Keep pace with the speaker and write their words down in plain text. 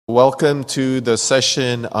Welcome to the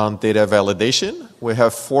session on data validation. We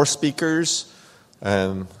have 4 speakers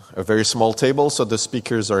and a very small table, so the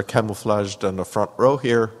speakers are camouflaged on the front row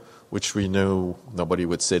here, which we knew nobody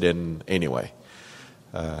would sit in anyway.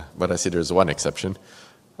 But I see there's one exception.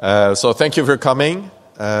 So thank you for coming.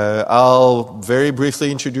 I'll very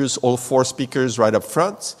briefly introduce all 4 speakers right up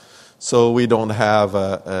front, so we don't have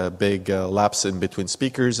a big lapse in between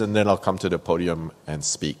speakers, and then I'll come to the podium and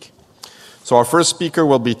speak. So our first speaker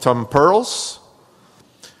will be Tom Perls.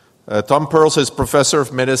 Tom Perls is Professor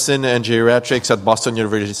of Medicine and Geriatrics at Boston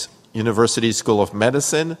University School of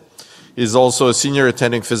Medicine. He's also a Senior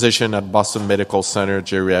Attending Physician at Boston Medical Center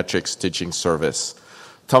Geriatrics Teaching Service.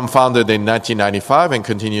 Tom founded in 1995 and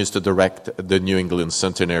continues to direct the New England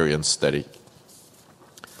Centenarian Study.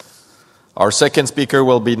 Our second speaker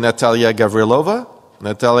will be Natalia Gavrilova.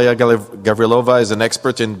 Natalia Gavrilova is an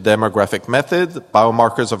expert in demographic method,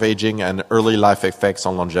 biomarkers of aging, and early life effects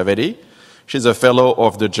on longevity. She's a fellow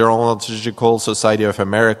of the Gerontological Society of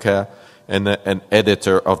America and an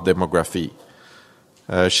editor of Demography.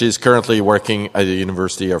 She's currently working at the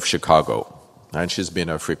University of Chicago, and she's been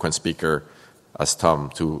a frequent speaker, as Tom,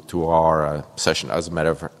 to our session,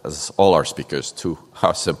 as all our speakers, to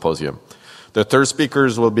our symposium. The third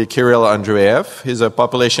speakers will be Kirill Andreev. He's a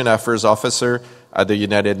Population Affairs Officer at the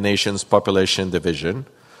United Nations Population Division.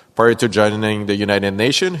 Prior to joining the United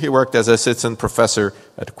Nations, he worked as assistant professor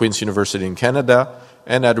at Queen's University in Canada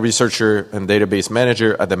and as researcher and database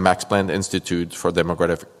manager at the Max Planck Institute for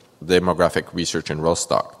Demographic Research in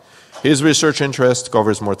Rostock. His research interest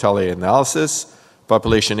covers mortality analysis,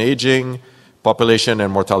 population aging, population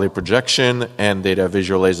and mortality projection, and data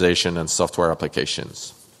visualization and software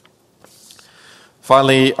applications.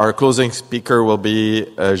 Finally, our closing speaker will be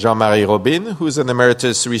Jean-Marc Robine, who is an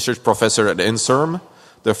emeritus research professor at INSERM,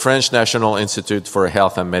 the French National Institute for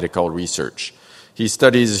Health and Medical Research. He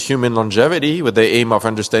studies human longevity with the aim of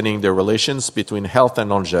understanding the relations between health and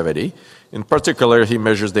longevity. In particular, he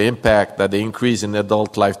measures the impact that the increase in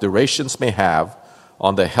adult life durations may have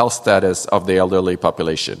on the health status of the elderly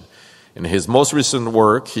population. In his most recent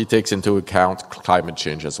work, he takes into account climate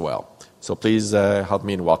change as well. So please help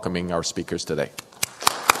me in welcoming our speakers today.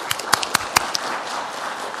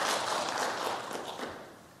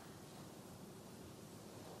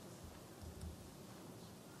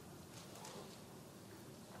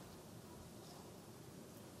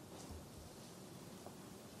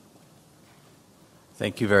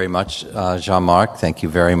 Thank you very much, Jean-Marc. Thank you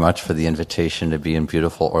very much for the invitation to be in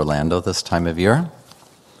beautiful Orlando this time of year.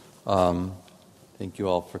 Thank you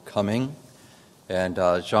all for coming. And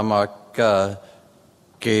Jean-Marc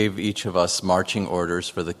gave each of us marching orders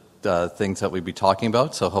for the things that we'd be talking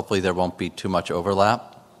about, so hopefully there won't be too much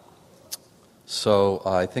overlap. So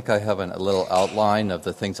I think I have a little outline of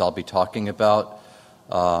the things I'll be talking about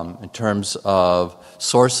in terms of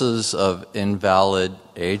sources of invalid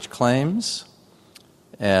age claims,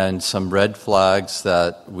 and some red flags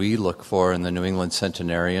that we look for in the New England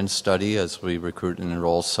Centenarian Study as we recruit and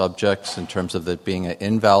enroll subjects in terms of it being an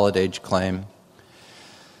invalid age claim.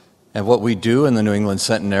 And what we do in the New England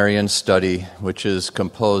Centenarian Study, which is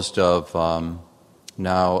composed of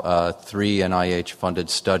now 3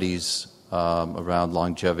 NIH-funded studies around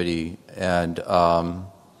longevity and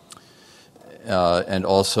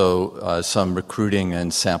also some recruiting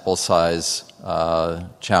and sample size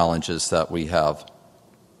challenges that we have.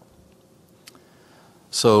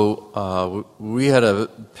 So we had a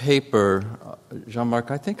paper,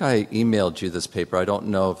 Jean-Marc, I think I emailed you this paper. I don't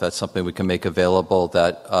know if that's something we can make available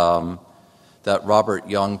that Robert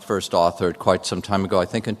Young first authored quite some time ago, I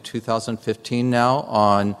think in 2015 now,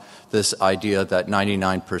 on this idea that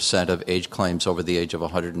 99% of age claims over the age of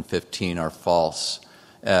 115 are false,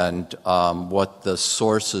 and what the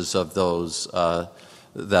sources of those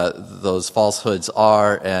falsehoods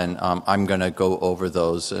are, and I'm going to go over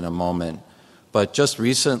those in a moment. But just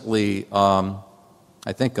recently,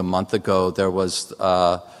 I think a month ago, there was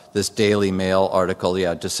this Daily Mail article,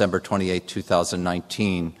 December 28,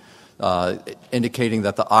 2019, indicating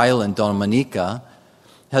that the island, Dominica,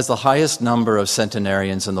 has the highest number of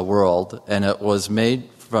centenarians in the world, and it was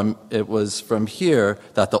from here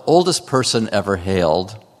that the oldest person ever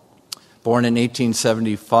hailed. Born in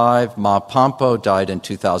 1875, Ma Pompo died in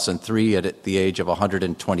 2003 at the age of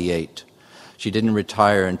 128. She didn't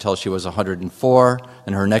retire until she was 104,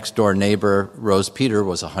 and her next-door neighbor, Rose Peter,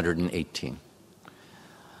 was 118.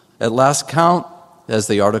 At last count, as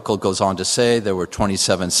the article goes on to say, there were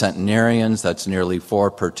 27 centenarians. That's nearly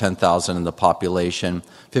 4 per 10,000 in the population,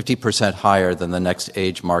 50% higher than the next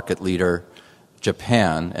age market leader,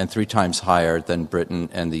 Japan, and 3 times higher than Britain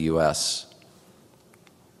and the US.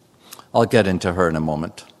 I'll get into her in a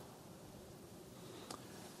moment.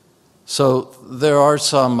 So there are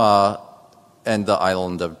some, and the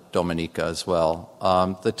island of Dominica as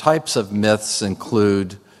well. The types of myths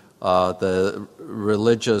include the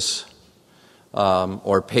religious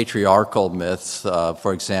or patriarchal myths.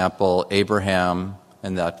 For example, Abraham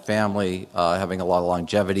and that family having a lot of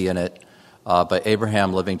longevity in it, but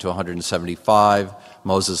Abraham living to 175,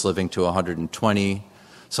 Moses living to 120.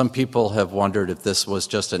 Some people have wondered if this was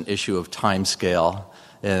just an issue of time scale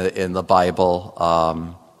in the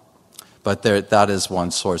Bible, but that is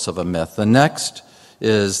one source of a myth. The next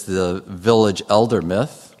is the village elder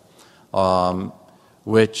myth,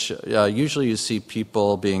 which usually you see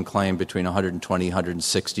people being claimed between 120,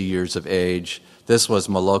 160 years of age. This was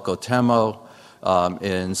Moloko Temo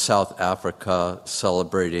in South Africa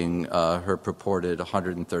celebrating her purported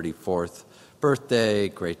 134th birthday,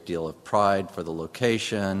 great deal of pride for the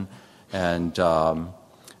location, and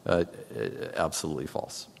absolutely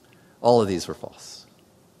false. All of these were false.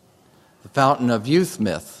 The fountain of youth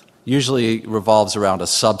myth usually revolves around a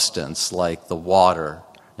substance like the water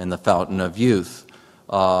in the fountain of youth.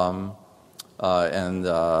 And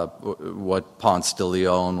what Ponce de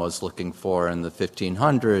Leon was looking for in the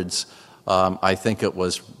 1500s, I think it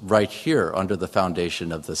was right here under the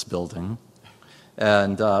foundation of this building.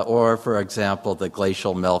 And, or, for example, the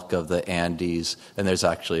glacial milk of the Andes, and there's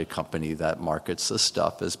actually a company that markets this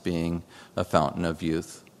stuff as being a fountain of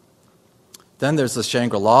youth. Then there's the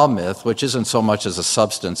Shangri-La myth, which isn't so much as a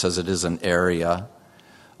substance as it is an area,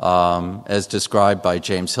 as described by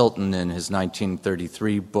James Hilton in his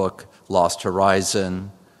 1933 book, Lost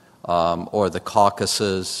Horizon, or the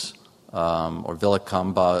Caucasus, or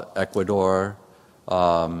Villicamba, Ecuador.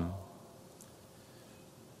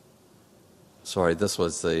 This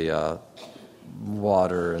was the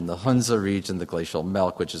water in the Hunza region, the glacial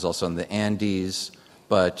milk, which is also in the Andes.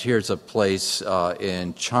 But here's a place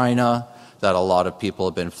in China that a lot of people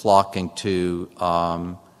have been flocking to,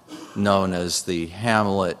 known as the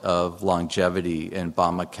Hamlet of Longevity in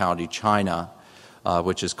Bama County, China,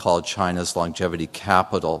 which is called China's longevity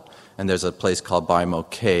capital. And there's a place called Baimo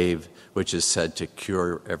Cave, which is said to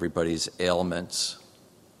cure everybody's ailments.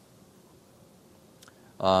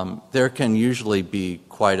 There can usually be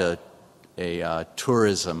quite a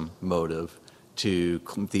tourism motive to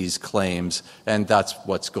these claims, and that's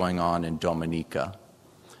what's going on in Dominica.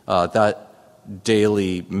 That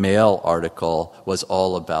Daily Mail article was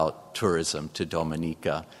all about tourism to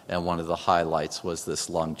Dominica, and one of the highlights was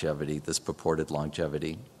this longevity, this purported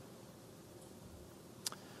longevity.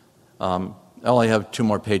 I only have 2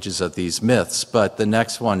 more pages of these myths, but the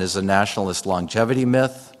next one is a nationalist longevity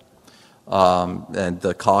myth. And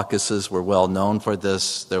the Caucasus were well known for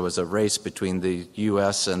this. There was a race between the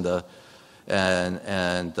U.S. and the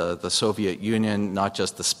Soviet Union, not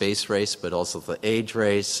just the space race, but also the age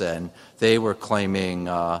race, and they were claiming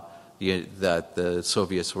that the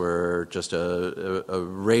Soviets were just a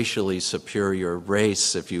racially superior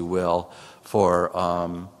race, if you will,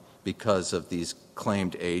 for because of these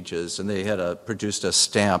claimed ages, and they had produced a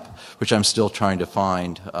stamp, which I'm still trying to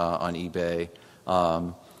find on eBay,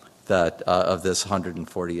 that of this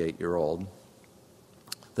 148-year-old.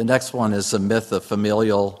 The next one is the myth of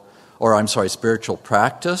spiritual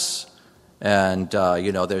practice. And,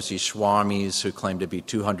 there's these swamis who claim to be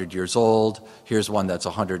 200 years old. Here's one that's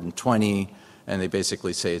 120, and they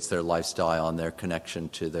basically say it's their lifestyle and their connection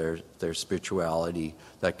to their spirituality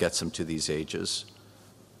that gets them to these ages.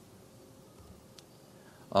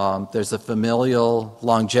 There's a familial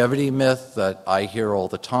longevity myth that I hear all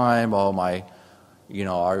the time.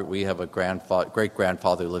 We have a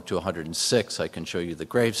great-grandfather who lived to 106. I can show you the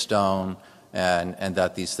gravestone. And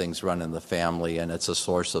that these things run in the family, and it's a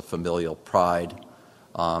source of familial pride.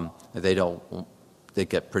 They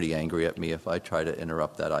get pretty angry at me if I try to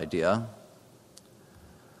interrupt that idea.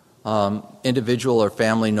 Individual or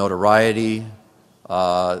family notoriety.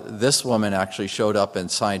 This woman actually showed up in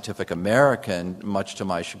Scientific American, much to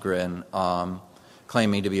my chagrin,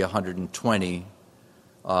 claiming to be 120,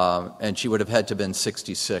 and she would have had to have been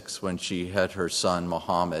 66 when she had her son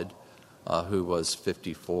Muhammad, who was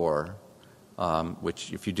 54.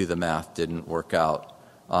 Which, if you do the math, didn't work out.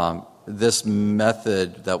 This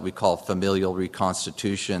method that we call familial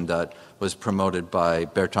reconstitution that was promoted by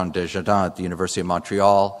Bertrand Desjardins at the University of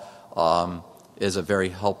Montreal is a very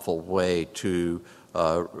helpful way to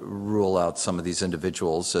rule out some of these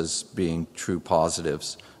individuals as being true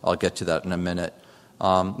positives. I'll get to that in a minute.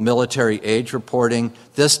 Military age reporting.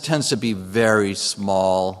 This tends to be very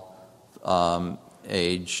small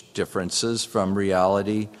age differences from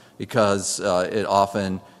reality, because it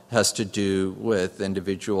often has to do with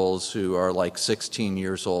individuals who are like 16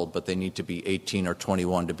 years old, but they need to be 18 or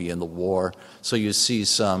 21 to be in the war. So you see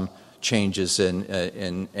some changes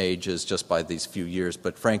in ages just by these few years.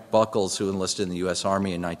 But Frank Buckles, who enlisted in the U.S.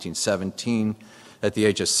 Army in 1917 at the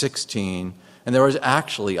age of 16, and there was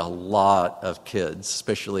actually a lot of kids,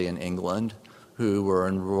 especially in England, who were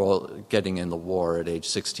getting in the war at age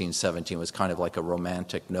 16, 17. It was kind of like a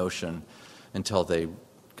romantic notion until they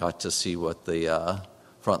got to see what the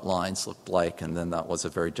front lines looked like, and then that was a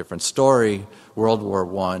very different story. World War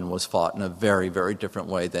I was fought in a very, very different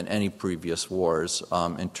way than any previous wars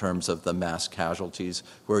in terms of the mass casualties,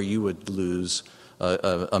 where you would lose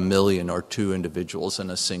a million or two individuals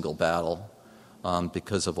in a single battle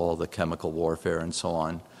because of all the chemical warfare and so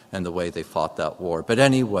on, and the way they fought that war. But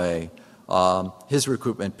anyway, his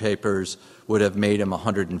recruitment papers would have made him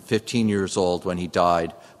 115 years old when he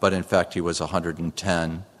died, but in fact he was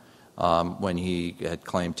 110 when he had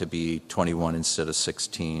claimed to be 21 instead of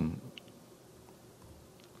 16.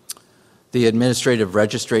 The administrative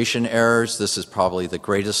registration errors, this is probably the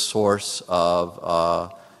greatest source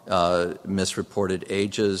of misreported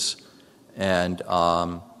ages, and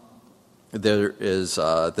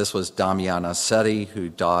this was Damiana Seti, who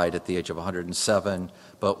died at the age of 107,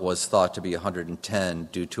 but was thought to be 110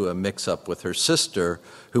 due to a mix-up with her sister,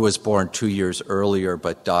 who was born 2 years earlier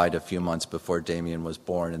but died a few months before Damien was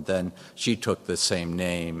born, and then she took the same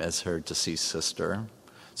name as her deceased sister.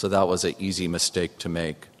 So that was an easy mistake to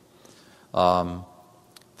make. Then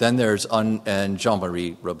there's, and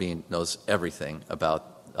Jean-Marie Robine knows everything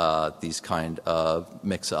about these kind of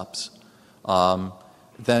mix-ups.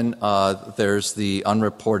 Then there's the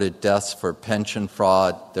unreported deaths for pension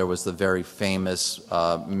fraud. There was the very famous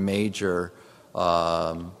major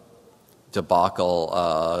debacle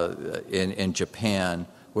in Japan,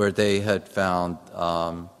 where they had found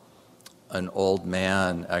an old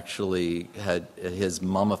man actually had his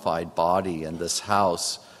mummified body in this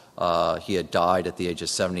house. He had died at the age of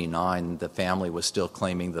 79. The family was still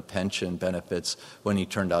claiming the pension benefits when he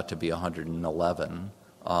turned out to be 111.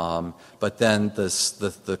 But then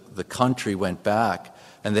the country went back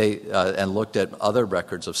and and looked at other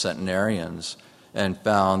records of centenarians and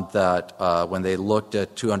found that when they looked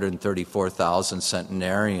at 234,000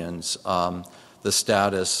 centenarians, the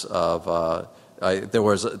status of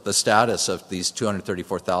these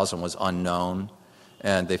 234,000 was unknown,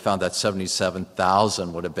 and they found that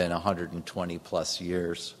 77,000 would have been 120 plus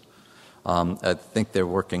years. I think they're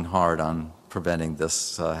working hard on preventing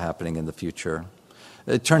this happening in the future.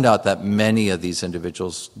 It turned out that many of these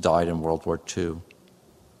individuals died in World War II.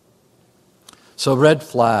 So red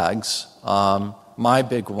flags, my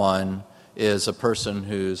big one is a person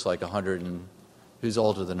who's like who's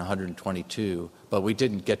older than 122, but we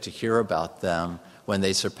didn't get to hear about them when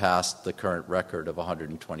they surpassed the current record of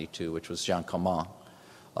 122, which was Jean Comment.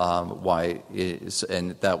 And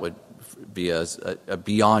that would be a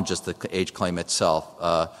beyond just the age claim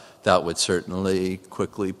itself. That would certainly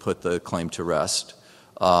quickly put the claim to rest.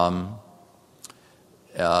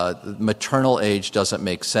 Maternal age doesn't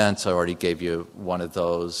make sense. I already gave you one of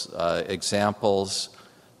those examples.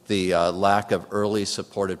 The lack of early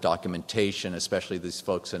supportive documentation, especially these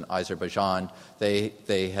folks in Azerbaijan,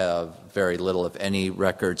 they have very little, if any,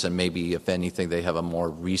 records, and maybe, if anything, they have a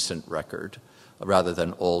more recent record rather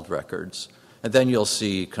than old records. And then you'll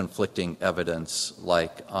see conflicting evidence,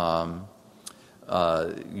 like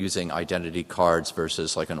using identity cards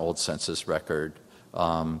versus like an old census record.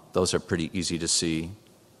 Those are pretty easy to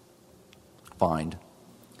find.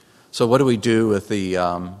 So what do we do with the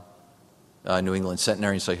New England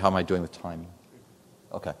centenary? So how am I doing with time?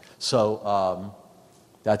 Okay. So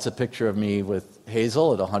that's a picture of me with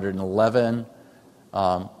Hazel at 111.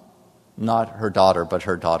 Not her daughter, but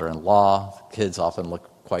her daughter-in-law. Kids often look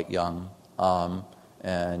quite young.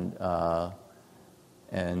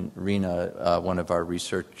 And Rena, one of our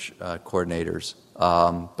research coordinators.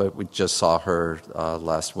 But we just saw her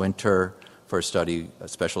last winter for a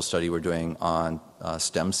special study we're doing on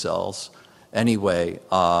stem cells. Anyway,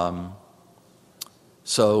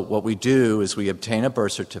 so what we do is we obtain a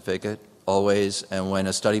birth certificate always, and when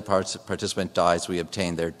a study participant dies, we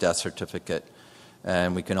obtain their death certificate.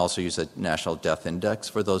 And we can also use a national death index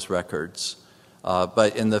for those records.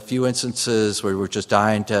 But in the few instances where we're just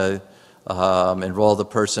dying to enroll the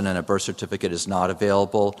person and a birth certificate is not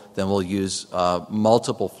available, then we'll use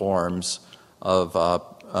multiple forms of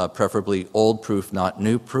preferably old proof, not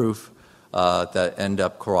new proof, that end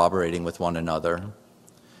up corroborating with one another.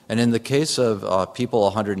 And in the case of people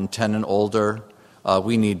 110 and older,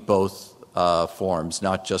 we need both forms,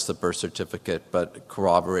 not just the birth certificate, but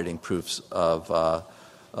corroborating proofs of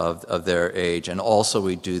their age. And also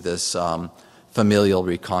we do this familial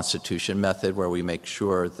reconstitution method, where we make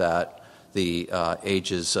sure that the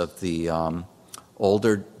ages of the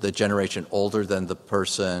the generation older than the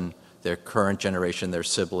person, their current generation, their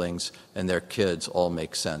siblings, and their kids all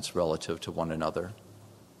make sense relative to one another.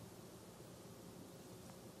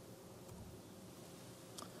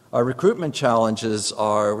 Our recruitment challenges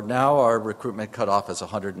are, now our recruitment cutoff is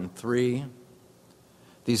 103.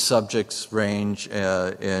 These subjects range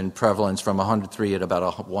in prevalence from 103 at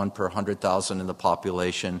about 1 per 100,000 in the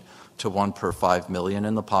population to 1 per 5 million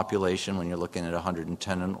in the population when you're looking at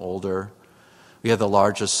 110 and older. We have the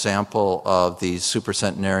largest sample of these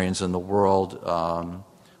supercentenarians in the world.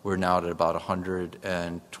 We're now at about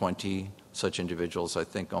 120 such individuals, I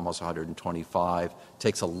think almost 125. It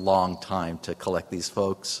takes a long time to collect these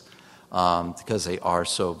folks because they are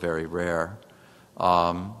so very rare.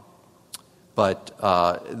 But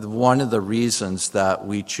one of the reasons that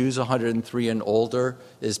we choose 103 and older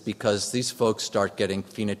is because these folks start getting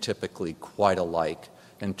phenotypically quite alike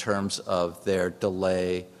in terms of their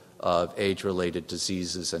delay of age-related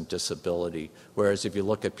diseases and disability. Whereas if you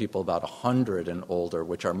look at people about 100 and older,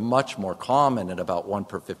 which are much more common at about 1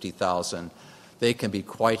 per 50,000, they can be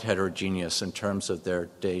quite heterogeneous in terms of their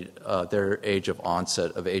age of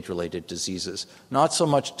onset of age-related diseases. Not so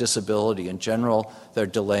much disability. In general, they're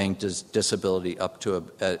delaying disability up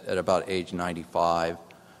to at about age 95.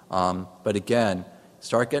 But again,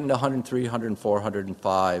 start getting to 103, 104,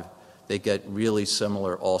 105, they get really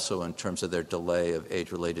similar also in terms of their delay of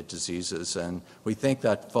age-related diseases. And we think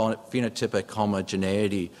that phenotypic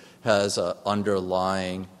homogeneity has an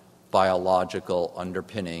underlying biological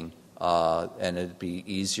underpinning, and it'd be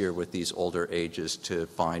easier with these older ages to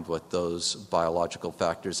find what those biological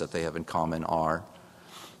factors that they have in common are.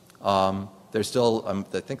 There's still,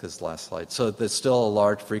 I think this is the last slide, so there's still a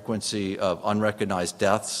large frequency of unrecognized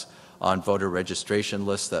deaths on voter registration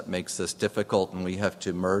lists that makes this difficult, and we have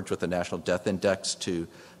to merge with the National Death Index to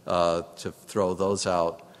throw those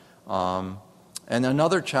out. And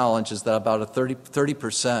another challenge is that about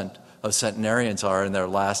 30% of centenarians are in their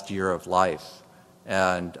last year of life.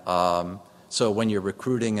 And so when you're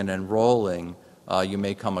recruiting and enrolling, you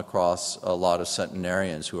may come across a lot of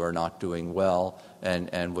centenarians who are not doing well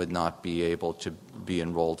and would not be able to be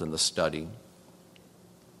enrolled in the study.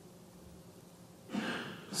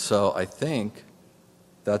 So I think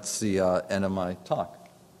that's the end of my talk.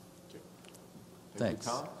 Thanks.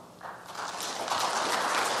 Thank you,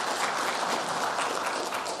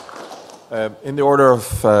 Tom. In the order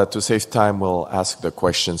of to save time, we'll ask the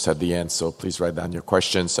questions at the end. So please write down your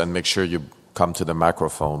questions and make sure you come to the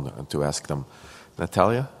microphone to ask them.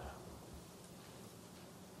 Natalia?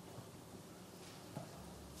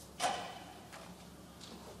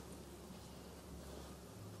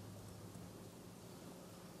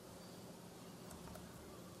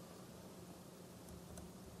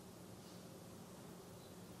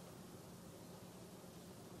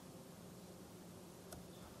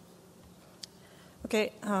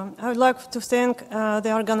 Okay, I would like to thank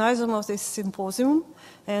the organizer of this symposium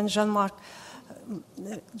and Jean-Marc,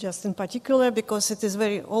 just in particular, because it is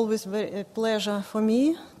always a pleasure for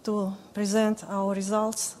me to present our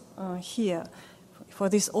results here for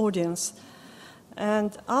this audience.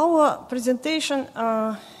 And our presentation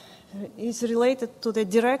is related to the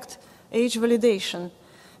direct age validation,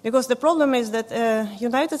 because the problem is that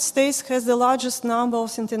United States has the largest number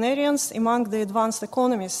of centenarians among the advanced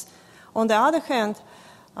economies. On the other hand,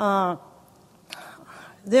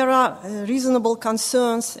 there are reasonable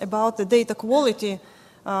concerns about the data quality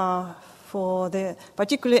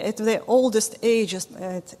particularly at the oldest ages,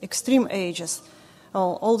 at extreme ages.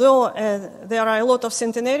 Although there are a lot of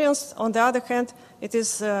centenarians, on the other hand, it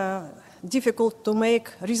is difficult to make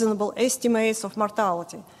reasonable estimates of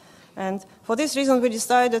mortality. And for this reason, we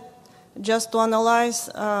decided just to analyze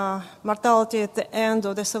mortality at the end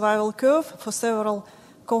of the survival curve for several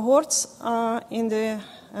cohorts in the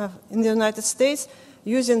United States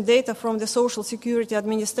using data from the Social Security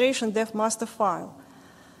Administration Death Master File.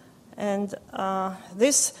 And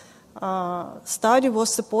this study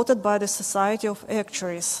was supported by the Society of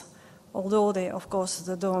Actuaries, although they, of course,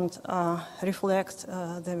 they don't reflect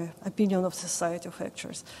the opinion of the Society of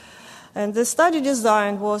Actuaries. And the study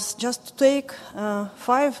design was just to take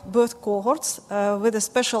 5 birth cohorts with a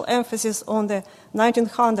special emphasis on the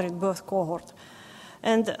 1900 birth cohort.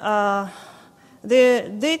 And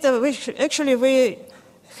the data, which actually we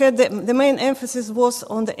had the main emphasis was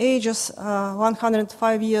on the ages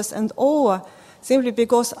 105 years and over, simply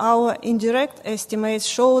because our indirect estimates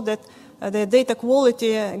show that the data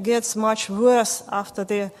quality gets much worse after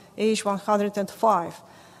the age 105.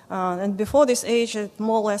 And before this age, it's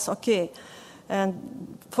more or less okay.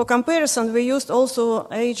 And for comparison, we used also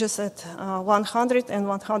ages at 100 and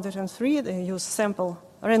 103. They used sample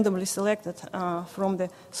randomly selected from the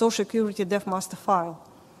Social Security death master file.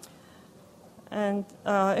 And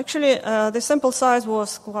actually, the sample size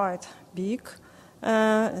was quite big.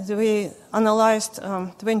 We analyzed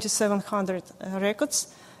 2,700 records,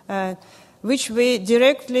 which we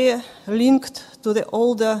directly linked to the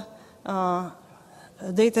older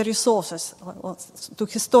data resources, to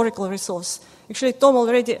historical resources. Actually, Tom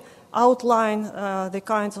already outlined the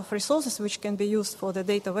kinds of resources which can be used for the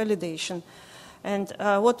data validation. And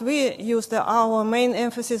what we used, our main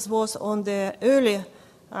emphasis was on the early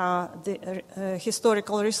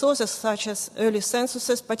historical resources, such as early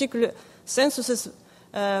censuses, particularly censuses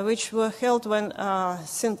which were held when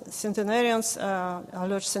centenarians,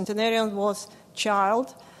 alleged centenarian was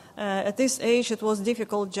child. At this age, it was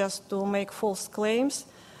difficult just to make false claims.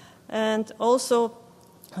 And also,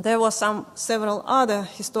 there were several other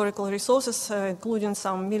historical resources, including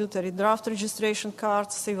some military draft registration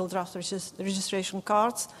cards, civil draft registration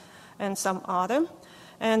cards, and some other.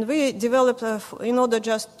 And we developed, in order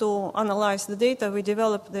just to analyze the data, we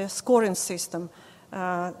developed the scoring system.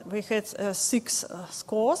 We had 6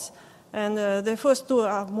 scores, and the first 2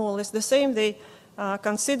 are more or less the same. They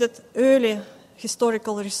considered early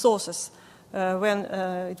historical resources when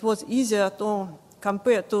it was easier to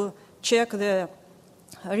compare, to check the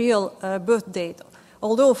real birth date.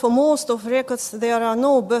 Although for most of records there are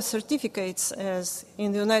no birth certificates, as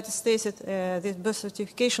in the United States this birth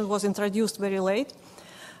certification was introduced very late.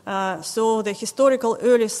 So the historical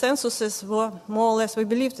early censuses were more or less, we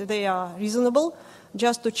believed they are reasonable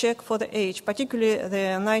just to check for the age, particularly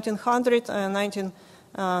the 1900 and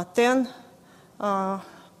 1910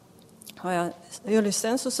 early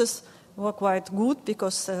censuses were quite good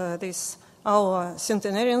because our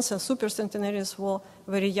centenarians and supercentenarians were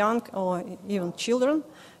very young or even children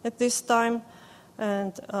at this time.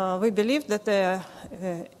 And we believed that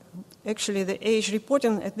actually the age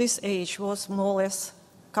reporting at this age was more or less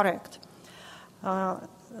correct.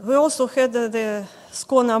 We also had the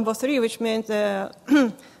score number 3, which meant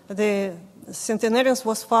the centenarians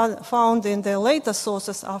was found in the later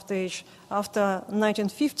sources after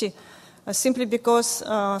 1950, simply because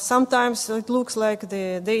sometimes it looks like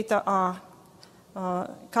the data are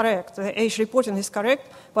correct, the age reporting is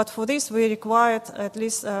correct, but for this we required at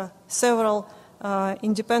least several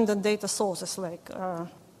independent data sources, like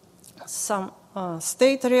some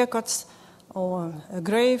state records or a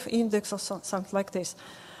grave index or something like this.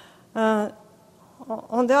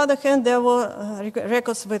 On the other hand, there were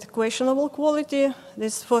records with questionable quality.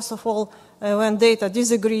 This, first of all, when data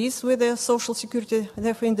disagrees with the Social Security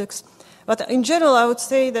death index. But in general, I would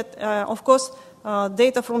say that, of course,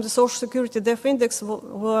 data from the Social Security death index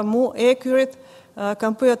were more accurate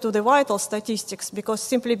compared to the vital statistics,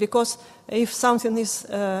 simply because if something is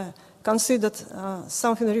considered,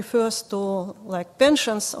 something refers to like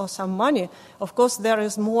pensions or some money, of course there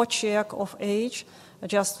is more check of age,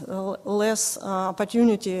 just less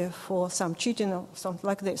opportunity for some cheating or something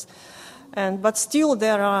like this. But still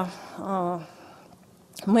there are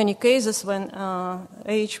many cases when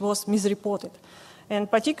age was misreported. And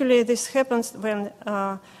particularly this happens when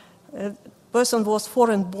a person was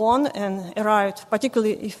foreign born and arrived,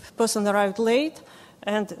 particularly if person arrived late.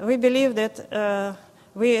 And we believe that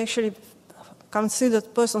we actually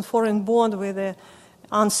considered person foreign born with an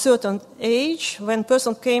uncertain age when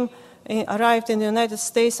person arrived in the United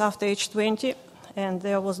States after age 20, and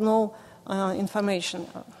there was no information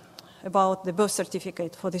about the birth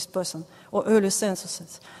certificate for this person or early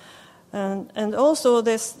censuses. And also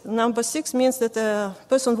this number 6 means that the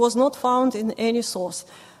person was not found in any source.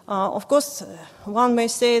 Of course, one may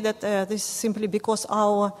say that this is simply because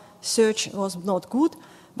our search was not good,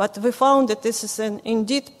 but we found that this is an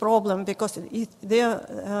indeed problem because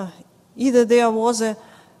either there was an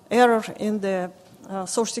error in the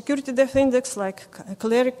Social Security death index, like a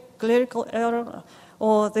clerical error,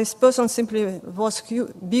 or this person simply was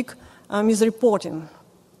big misreporting.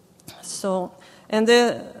 And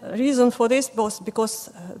the reason for this was because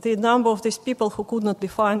the number of these people who could not be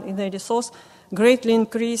found in any source greatly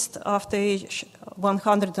increased after age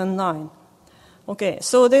 109. Okay,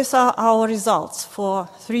 so these are our results for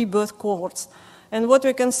 3 birth cohorts. And what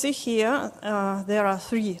we can see here, there are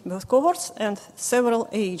 3 birth cohorts and several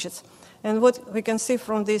ages. And what we can see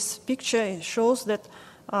from this picture, it shows that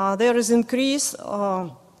there is increase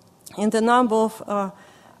in the number of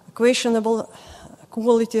questionable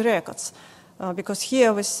quality records. Because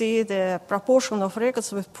here we see the proportion of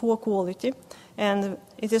records with poor quality. And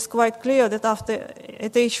it is quite clear that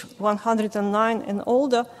at age 109 and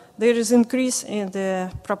older, there is increase in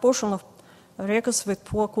the proportion of records with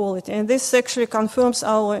poor quality. And this actually confirms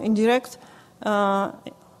our indirect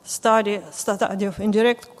study of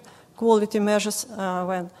indirect quality measures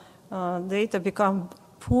when data become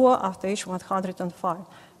poor after age 105.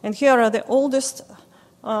 And here are the oldest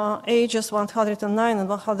ages, 109 and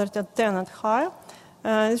 110 and higher.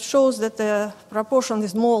 It shows that the proportion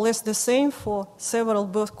is more or less the same for several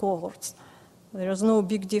birth cohorts. There is no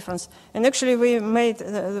big difference. And actually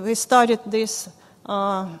we studied this,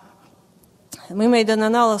 we made an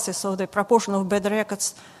analysis of the proportion of bad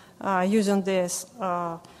records using this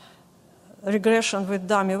regression with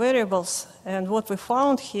dummy variables. And what we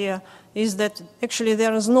found here is that actually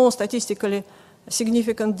there is no statistically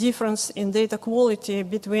significant difference in data quality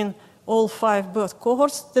between all 5 birth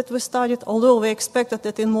cohorts that we studied, although we expected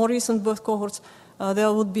that in more recent birth cohorts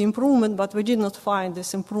there would be improvement, but we did not find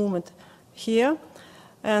this improvement here.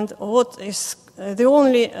 And what is the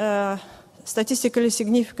only statistically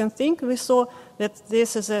significant thing we saw, that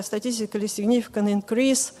this is a statistically significant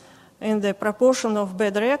increase in the proportion of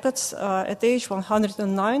bad records at age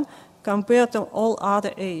 109 compared to all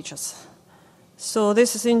other ages. So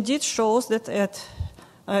this is indeed shows that at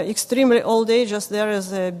extremely old ages there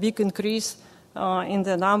is a big increase in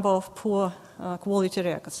the number of poor quality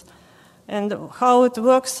records. And how it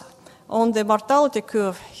works on the mortality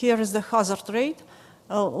curve, here is the hazard rate,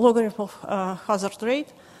 logarithm of hazard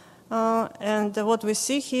rate. And what we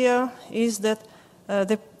see here is that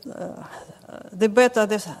the better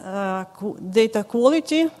the data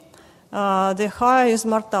quality, the higher is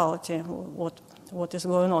mortality, what is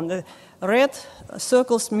going on. The red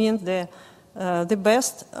circles mean the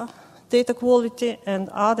best data quality, and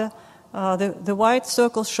the white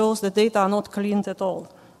circle shows the data are not cleaned at all.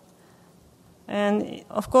 And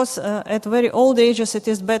of course, at very old ages, it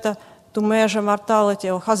is better to measure mortality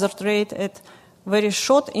or hazard rate at very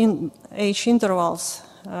short age intervals.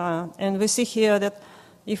 And we see here that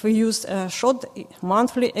if we use short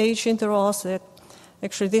monthly age intervals, that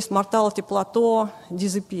actually this mortality plateau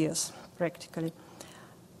disappears practically.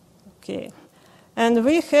 Okay. And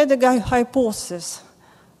we had a hypothesis.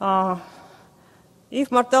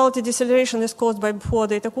 If mortality deceleration is caused by poor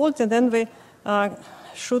data quality, then we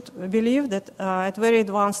should believe that at very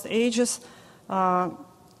advanced ages,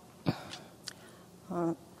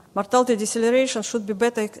 mortality deceleration should be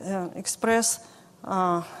better expressed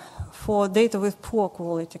for data with poor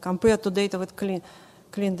quality compared to data with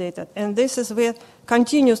clean data. And this is where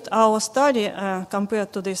continued our study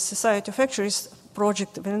compared to the Society of Actuaries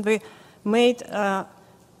project, when we made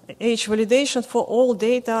age validation for all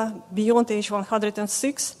data beyond age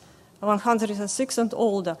 106 and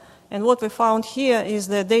older. And what we found here is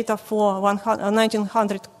the data for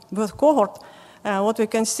 1900 birth cohort. What we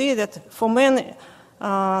can see that for men,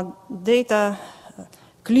 data,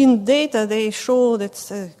 clean data, they show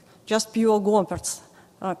that just pure Gompertz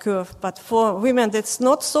curve. But for women, that's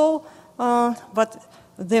not so, but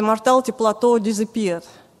the mortality plateau disappeared,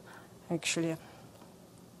 actually.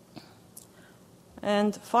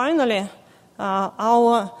 And finally,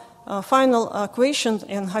 our final question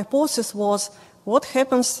and hypothesis was what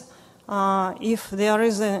happens if there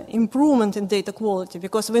is an improvement in data quality,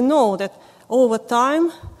 because we know that over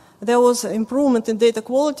time there was improvement in data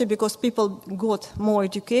quality because people got more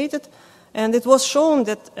educated, and it was shown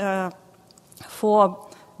that for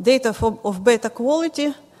data of better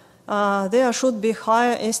quality there should be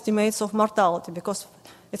higher estimates of mortality, because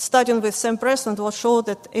it's starting with same precedent what showed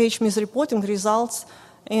that age misreporting results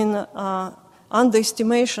in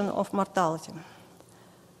underestimation of mortality.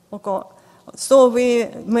 Okay. So we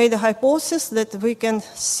made a hypothesis that we can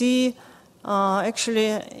see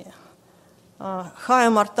actually higher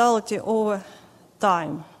mortality over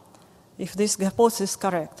time, if this hypothesis is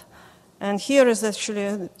correct. And here is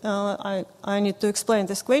actually, I need to explain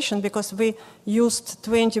this question, because we used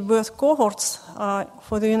 20 birth cohorts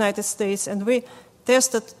for the United States, and we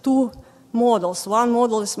tested 2 models. One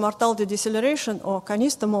model is mortality deceleration or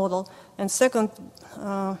canister model, and second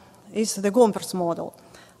is the Gompertz model,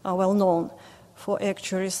 well known for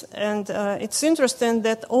actuaries. And it's interesting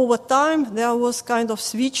that over time there was kind of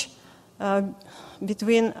switch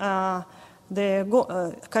between the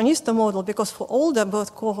canister model, because for older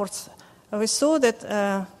birth cohorts we saw that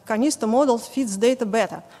canister model fits data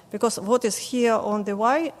better, because what is here on the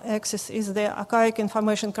y-axis is the archaic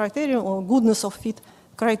information criterion or goodness of fit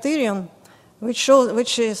criterion,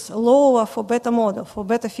 which is lower for better model, for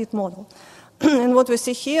better fit model. And what we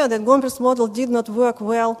see here, that Gompertz model did not work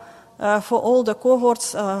well for older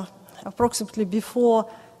cohorts approximately before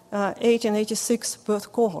 1886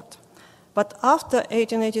 birth cohort. But after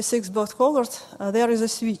 1886 birth cohort, there is a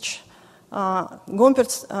switch.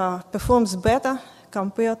 Gompertz performs better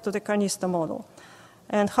compared to the canister model.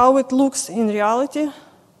 And how it looks in reality,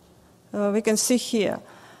 we can see here.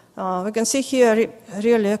 We can see here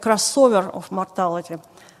really a crossover of mortality.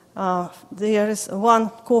 There is one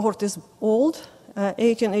cohort is old,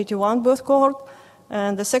 1881 birth cohort,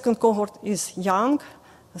 and the second cohort is young,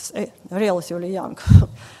 relatively young.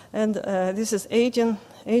 And this is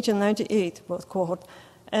 1898 birth cohort.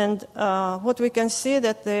 And what we can see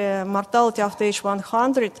that the mortality after age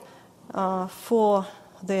 100 for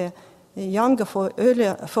the younger, for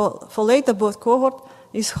later birth cohort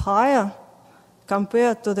is higher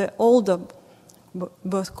compared to the older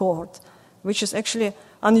birth cohort, which is actually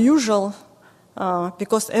unusual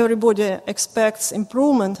because everybody expects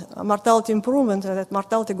improvement, mortality improvement, and that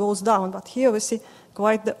mortality goes down. But here we see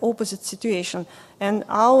quite the opposite situation. And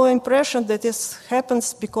our impression that this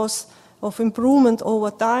happens because of improvement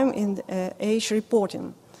over time in age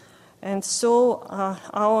reporting. And so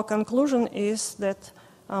our conclusion is that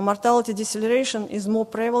mortality deceleration is more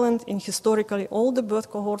prevalent in historically older birth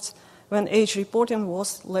cohorts when age reporting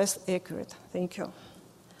was less accurate. Thank you.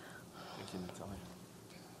 Thank you, Natalia.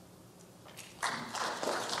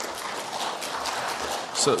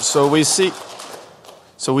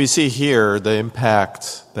 So we see here the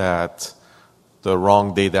impact that the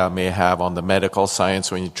wrong data may have on the medical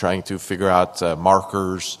science when you're trying to figure out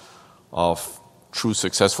markers of true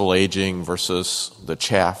successful aging versus the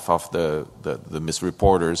chaff of the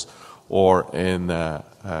misreporters, or in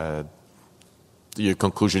your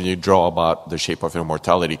conclusion you draw about the shape of your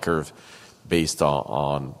mortality curve based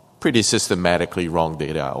on pretty systematically wrong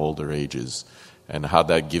data at older ages, and how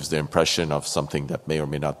that gives the impression of something that may or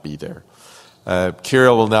may not be there.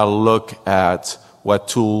 Kirill will now look at what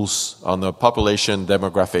tools on the population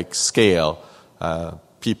demographic scale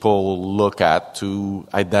people look at to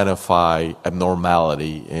identify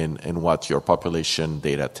abnormality in what your population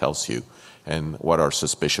data tells you, and what are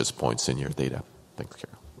suspicious points in your data. Thanks,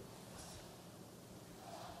 Kirill.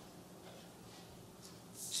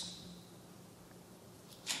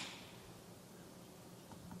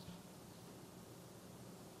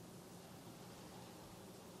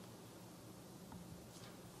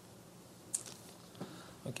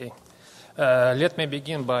 Okay. Let me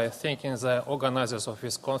begin by thanking the organizers of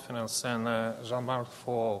this conference and Jean-Marc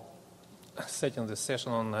for setting this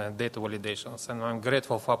session on data validations. And I'm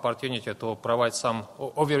grateful for the opportunity to provide some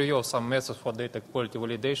overview of some methods for data quality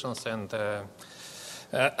validations. And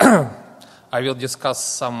I will discuss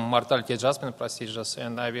some mortality adjustment procedures,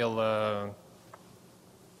 and I will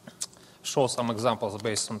show some examples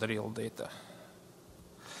based on the real data.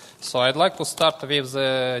 So I'd like to start with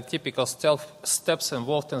the typical steps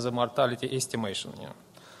involved in the mortality estimation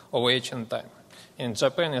of age and time. In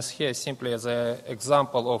Japan is here simply as an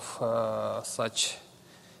example of such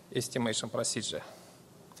estimation procedure.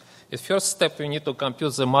 The first step, we need to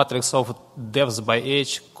compute the matrix of deaths by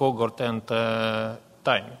age, cohort, and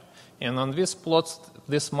time. And on this plot,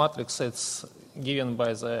 this matrix is given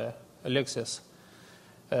by the Alexis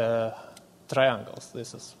triangles.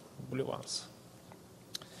 This is blue ones.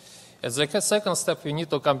 As the second step, we need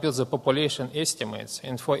to compute the population estimates.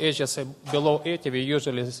 And for ages below 80, we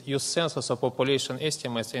usually use census of population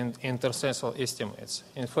estimates and intercensus estimates.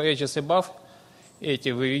 And for ages above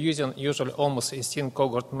 80, we're using usually almost 18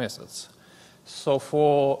 cohort methods. So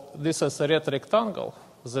for this is a red rectangle,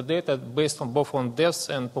 the data based on both on deaths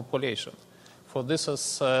and population. For this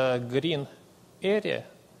is green area,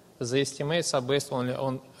 the estimates are based only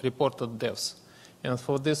on reported deaths. And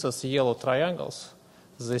for this is yellow triangles,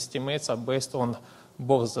 the estimates are based on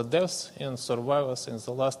both the deaths and survivors in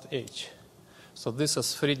the last age. So this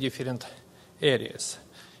is three different areas.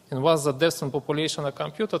 And once the deaths and population are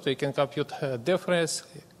computed, we can compute death rates,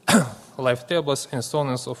 life tables, and so on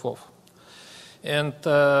and so forth. And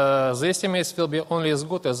the estimates will be only as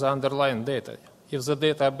good as the underlying data. If the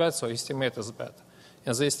data are bad, so estimate is bad.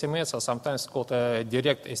 And the estimates are sometimes called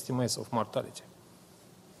direct estimates of mortality.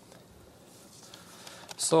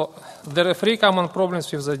 So there are three common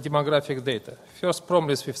problems with the demographic data. First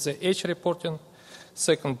problem is with the age reporting.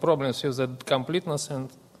 Second problem is with the completeness. And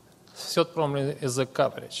third problem is the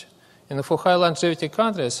coverage. And for high longevity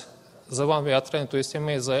countries, the one we are trying to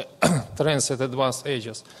estimate the trends at advanced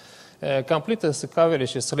ages, completeness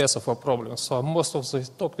coverage is less of a problem. So most of the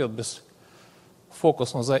talk will be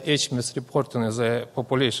focused on the age misreporting as the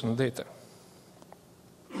population data.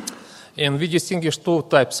 And we distinguish two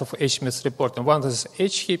types of age misreporting. One is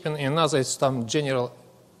age heaping, and another is some general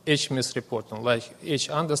age misreporting, like age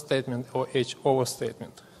understatement or age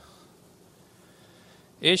overstatement.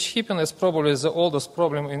 Age heaping is probably the oldest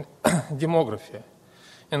problem in demography,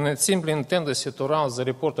 and it's simply a tendency to round the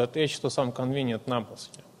reported age to some convenient numbers.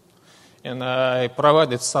 And I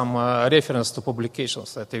provided some reference to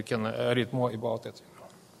publications that you can read more about it.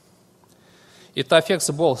 It affects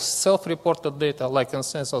both self-reported data, like in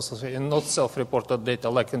census, and not self-reported data,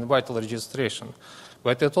 like in vital registration.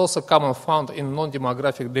 But it also commonly found in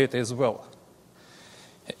non-demographic data as well.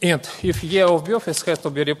 And if year of birth has to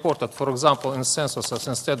be reported, for example, in censuses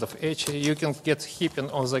instead of age, you can get heaping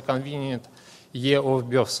on the convenient year of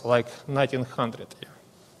birth, like 1900.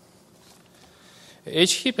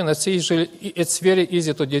 Age heaping, it's very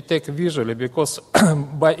easy to detect visually because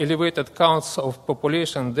by elevated counts of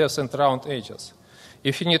population, deaths, and round ages.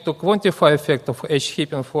 If you need to quantify effect of age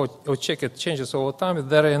heaping or check it changes over time,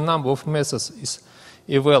 there are a number of methods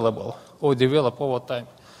available or developed over time.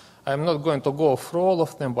 I'm not going to go through all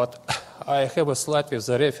of them, but I have a slide with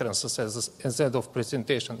the references at the end of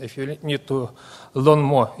presentation if you need to learn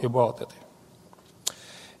more about it.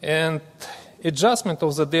 And adjustment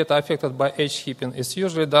of the data affected by age heaping is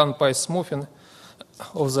usually done by smoothing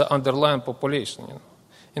of the underlying population.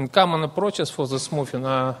 In common approaches for the smoothing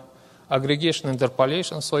are aggregation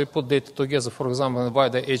interpolation, so you put data together, for example, in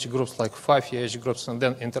wider age groups like 5-year age groups, and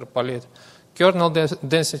then interpolate. Kernel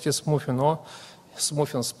density smoothing or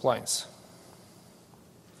smoothing splines.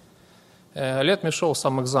 Let me show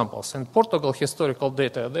some examples. In Portugal, historical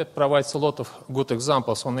data that provides a lot of good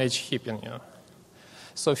examples on age heaping.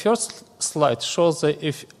 So first slide shows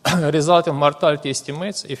the resulting mortality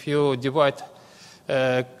estimates if you divide,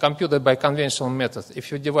 computed by conventional methods,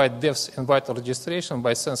 if you divide deaths in vital registration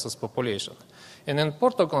by census population. And in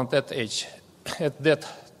Portugal at that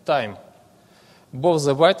time, both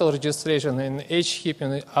the vital registration and age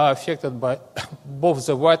heaping are affected by, both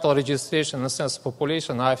the vital registration and census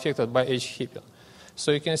population are affected by age heaping.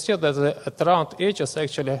 So you can see that at round ages,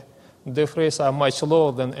 actually, death rates are much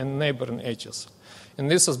lower than in neighboring ages.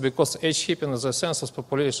 And this is because age heaping in the census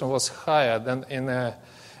population was higher than in a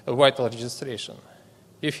vital registration.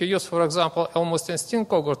 If you use, for example, almost instinct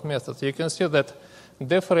cohort method, you can see that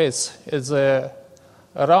death rates at the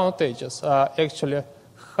round ages are actually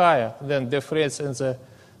higher than death rates in the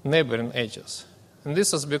neighboring ages. And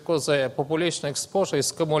this is because the population exposure is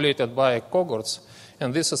accumulated by cohorts,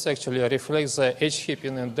 and this is actually reflects the age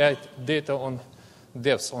heaping and data on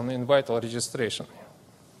deaths on in vital registration.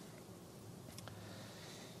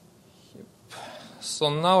 So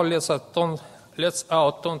now let's turn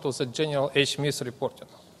to the general age misreporting.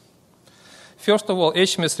 First of all,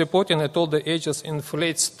 age misreporting at all the ages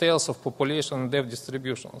inflates tails of population and death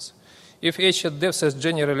distributions. If age at deaths is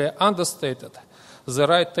generally understated, the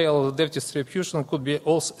right tail of the death distribution could be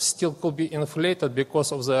still be inflated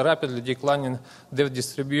because of the rapidly declining death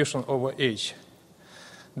distribution over age.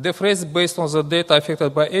 Death rates based on the data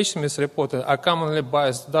affected by age misreporting are commonly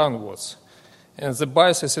biased downwards, and the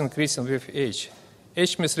bias is increasing with age.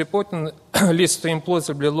 Age misreporting leads to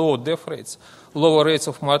implausibly low death rates, lower rates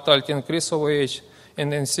of mortality increase over age,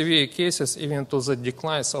 and in severe cases, even to the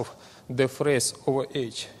declines of death rates over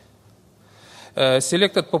age.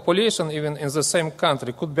 Selected population, even in the same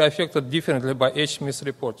country, could be affected differently by age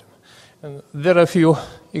misreporting. And there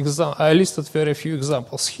are I listed very few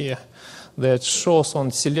examples here that shows on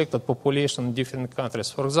selected population in different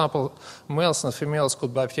countries. For example, males and females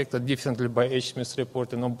could be affected differently by age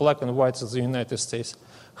misreporting on black and whites in the United States,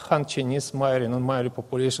 Han Chinese, Maori, and Maori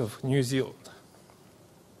population of New Zealand.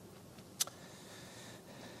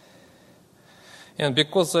 And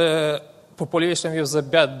because the population with the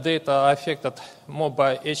bad data are affected more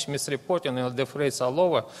by age misreporting and death rates are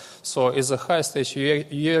lower, so at the highest age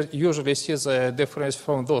you usually see the death rates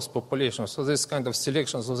from those populations. So this kind of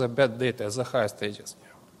selections of the bad data at the highest ages.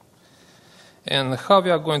 And how we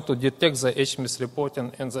are going to detect the age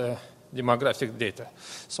misreporting in the demographic data?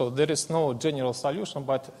 So there is no general solution,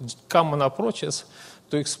 but common approaches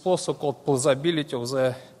to explore so-called plausibility of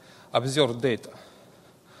the observed data.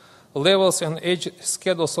 Levels and age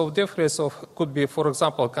schedules of death rates could be, for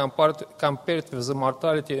example, compared with the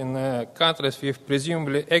mortality in countries with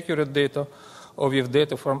presumably accurate data or with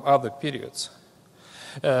data from other periods.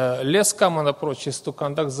 Less common approach is to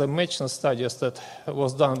conduct the matching studies that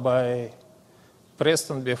was done by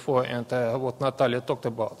Preston before and what Natalia talked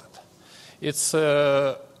about it. It's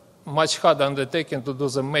much harder undertaking to do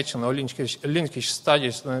the matching or linkage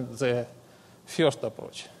studies than the first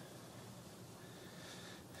approach.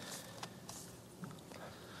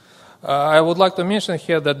 I would like to mention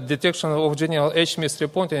here that detection of general age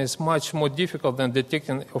misreporting is much more difficult than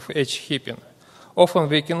detecting of age heaping. Often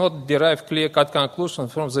we cannot derive clear-cut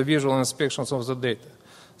conclusions from the visual inspections of the data.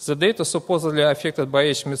 The data supposedly affected by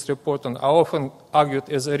age misreporting are often argued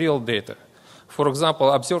as real data. For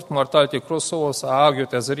example, observed mortality crossovers are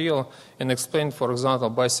argued as real and explained, for example,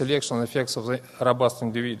 by selection effects of the robust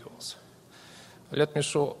individuals. Let me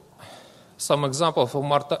show some examples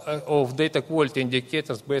of data quality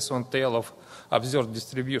indicators based on tail of observed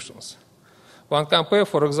distributions. One compare,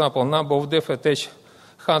 for example, number of deaths at age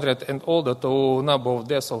 100 and older to number of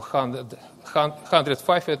deaths of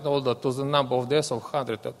 105 and older to the number of deaths of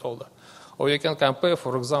 100 and older. Or you can compare,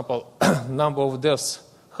 for example, number of deaths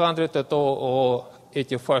 100 at all or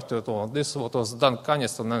 85 at all. This is what was done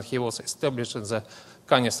Caniston, and he was establishing the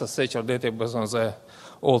Caniston-Thatcher database on the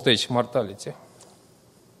old age mortality.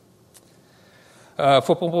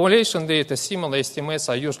 For population data, similar estimates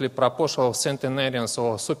are usually proportional of centenarians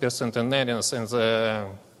or supercentenarians in the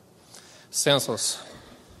census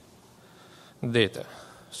data.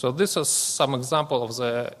 So this is some example of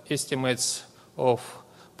the estimates of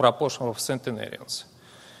proportion of centenarians.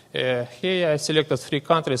 Here I selected 3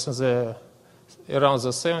 countries in around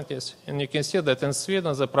the 70s, and you can see that in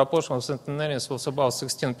Sweden the proportion of centenarians was about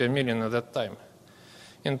 16 per million at that time.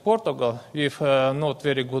 In Portugal, with not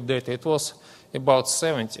very good data, it was about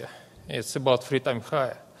 70. It's about 3 times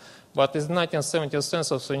higher. But in the 1970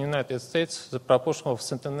 census in the United States, the proportion of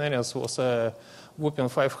centenarians was whooping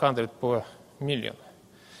 500 per million.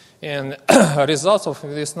 And results of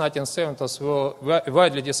these 1970s were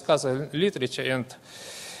widely discussed in literature,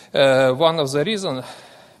 and one of the reasons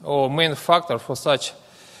or main factor for such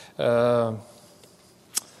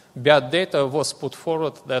bad data was put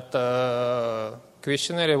forward that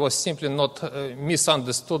questionnaire was simply not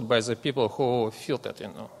misunderstood by the people who filled it,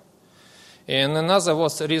 And another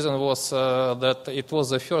reason was that it was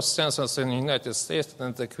the first census in the United States,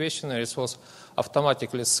 and the questionnaire was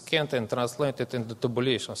automatically scanned and translated into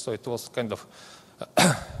tabulation. So it was kind of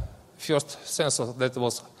first census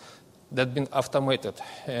that been automated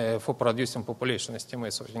for producing population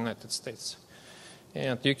estimates of the United States.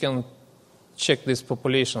 And you can check this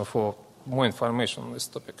population for more information on this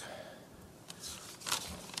topic.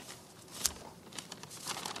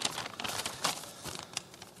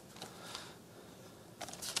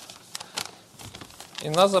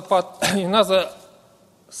 Another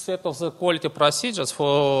set of the quality procedures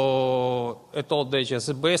for at old age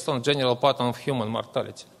is based on general pattern of human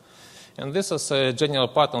mortality. And this is a general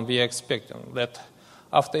pattern we are expecting, that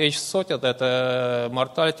after age 30, that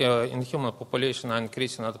mortality in human population are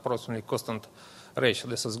increasing at approximately constant ratio.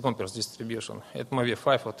 This is Gomper's distribution. It may be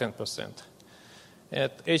 5 or 10%.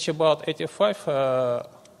 At age about 85,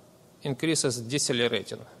 increases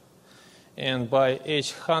decelerating. And by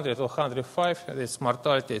age 100 or 105, this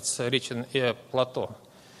mortality is reaching a plateau.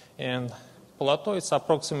 And plateau is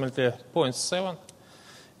approximately 0.7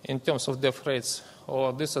 in terms of death rates.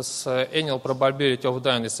 Or this is annual probability of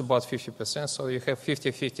dying is about 50%. So you have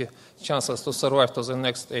 50-50 chances to survive to the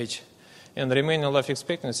next age. And remaining life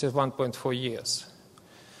expectancy is 1.4 years.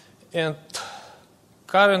 And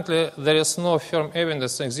currently, there is no firm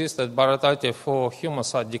evidence that exists that mortality for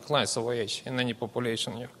humans declines over age in any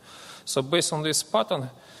population year. So based on this pattern,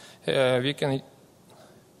 we can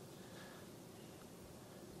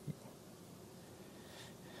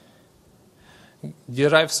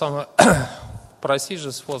derive some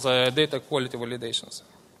procedures for the data quality validations.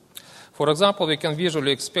 For example, we can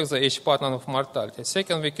visually expect the age pattern of mortality.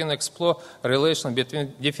 Second, we can explore relation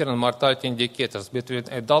between different mortality indicators, between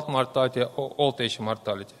adult mortality or old age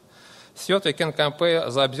mortality. Third, we can compare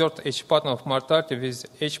the observed age pattern of mortality with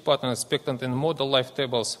age pattern expected in model life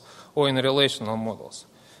tables or in relational models.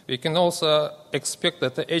 We can also expect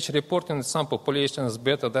that the age reporting in some populations is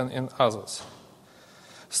better than in others.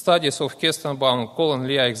 Studies of Kestenbaum, Cole, and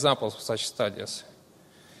Lee are examples of such studies.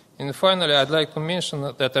 And finally, I'd like to mention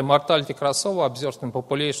that the mortality crossover observed in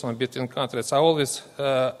population between countries are always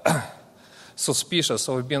suspicious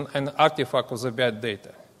of being an artifact of the bad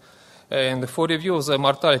data. And for review of the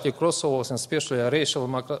mortality crossovers, and especially racial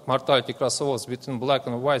mortality crossovers between black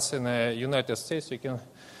and whites in the United States, you can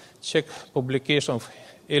check publication of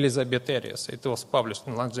Elizabeth Arias. It was published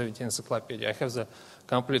in Longevity Encyclopedia. I have the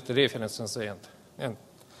complete reference in the end. And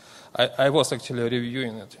I was actually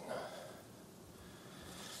reviewing it.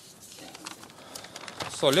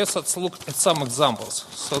 So let's look at some examples.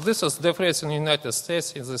 So this is death rates in the United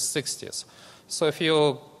States in the 60s. So if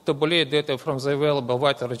you tabulate data from the available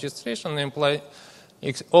vital registration and imply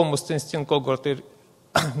almost instant cohort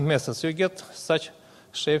methods, you get such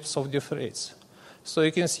shapes of death rates. So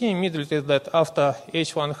you can see immediately that after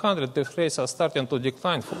age 100, death rates are starting to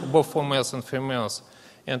decline both for males and females.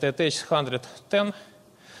 And at age 110,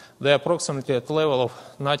 they're approximately at the level of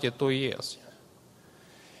 92 years.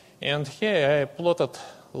 And here I plotted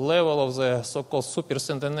level of the so-called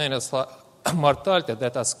supercentenarians mortality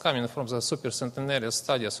that is coming from the supercentenarian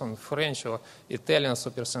studies on French or Italian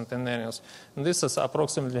supercentenarians. And this is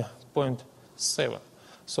approximately 0.7.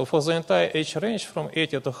 So for the entire age range from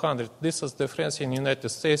 80 to 100, this is the difference in the United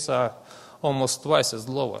States are almost twice as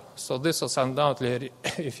lower. So this is undoubtedly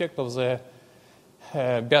the effect of the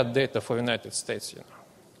bad data for United States.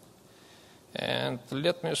 And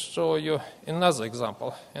let me show you another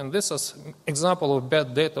example. And this is example of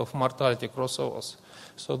bad data of mortality crossovers.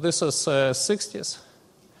 So this is 60s,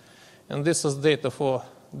 and this is data for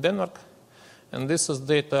Denmark, and this is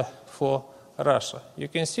data for Russia. You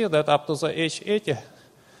can see that up to the age 80,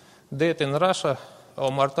 data in Russia,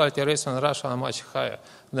 or mortality rates in Russia are much higher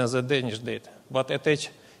than the Danish data. But at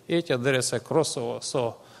age 80, there is a crossover,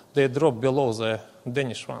 so they drop below the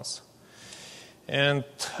Danish ones. And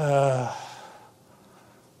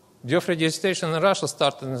birth registration in Russia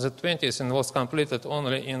started in the 20s and was completed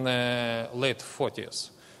only in the late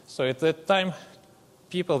 40s. So at that time,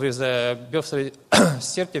 people with birth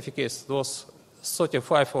certificates was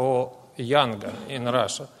 35 or younger in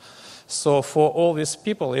Russia. So for all these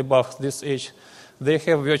people above this age, they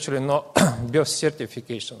have virtually no birth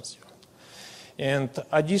certifications. And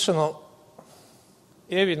additional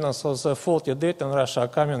evidence of the faulty data in Russia are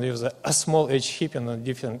coming with a small age hipping at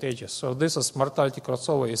different ages. So this is mortality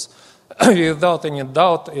crossover is, without any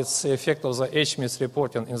doubt, it's the effect of the age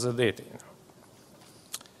misreporting in the data.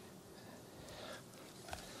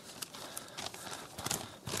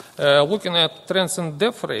 Looking at trends in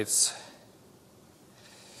death rates,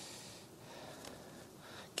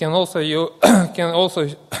 can also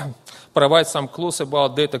provide some clues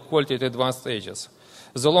about data quality at advanced ages.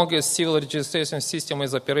 The longer a civil registration system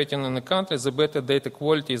is operating in the country, the better data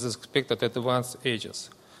quality is expected at advanced ages.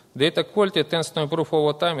 Data quality tends to improve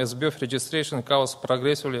over time as birth registration covers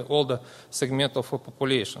progressively older segment of a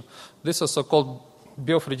population. This is so-called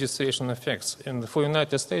birth registration effects. And for the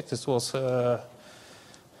United States, it was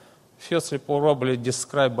firstly probably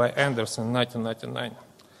described by Anderson in 1999.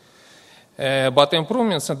 But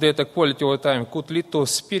improvements in data quality over time could lead to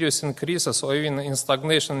spurious increases or even in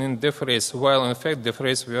stagnation in death rates, while in fact death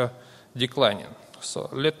rates were declining. So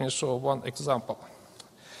let me show one example.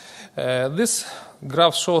 This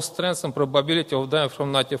graph shows trends and probability of dying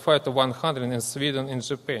from 95 to 100 in Sweden and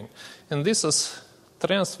Japan. And this is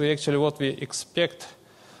trends actually what we expect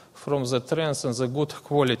from the trends and the good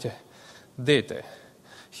quality data.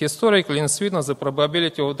 Historically, in Sweden, the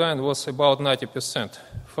probability of dying was about 90%,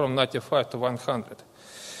 from 95 to 100.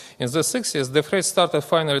 In the 60s, the rate started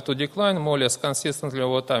finally to decline more or less consistently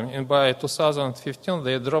over time, and by 2015,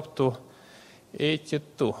 they dropped to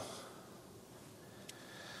 82%.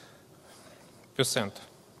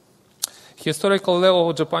 Historical level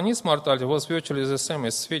of Japanese mortality was virtually the same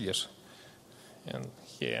as Swedish. And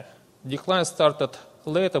here, decline started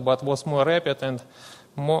later, but was more rapid and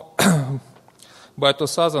more. By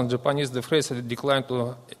 2000, Japanese death rate declined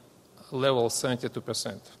to level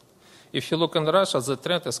 72%. If you look in Russia, the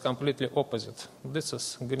trend is completely opposite. This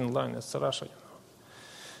is green line, it's Russia.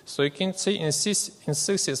 So you can see in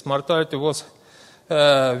 60s, mortality was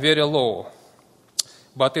very low.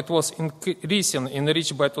 But it was increasing and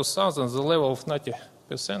reached by 2000 the level of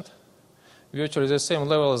 90%, virtually the same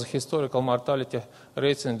level as historical mortality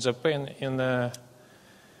rates in Japan and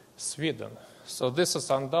Sweden. So this is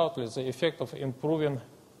undoubtedly the effect of improving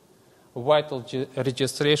vital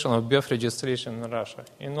registration or birth registration in Russia.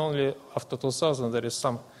 And only after 2000 there is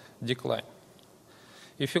some decline.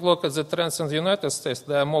 If you look at the trends in the United States,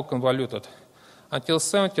 they are more convoluted. Until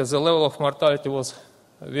 70, the level of mortality was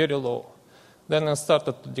very low. Then it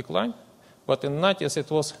started to decline, but in 90s it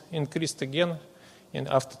was increased again, and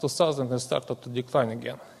after 2000 it started to decline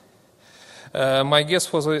again. My guess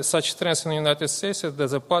for such trends in the United States is that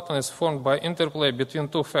the pattern is formed by interplay between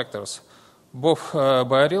two factors, both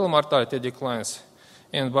by real mortality declines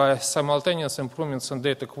and by simultaneous improvements in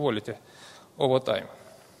data quality over time.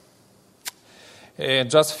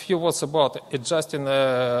 Just a few words about adjusting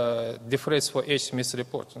death rates for age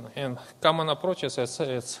misreporting. And common approaches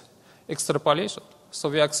is extrapolation. So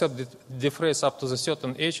we accept the death rates up to a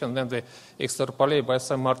certain age, and then they extrapolate by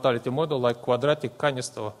some mortality model like quadratic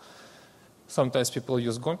canister. Sometimes people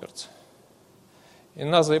use Gompertz.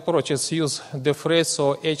 Another approach is use death rates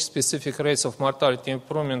or age-specific rates of mortality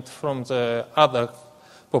improvement from the other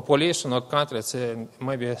population or countries,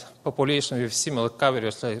 maybe population with similar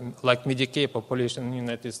coverage, like Medicaid population in the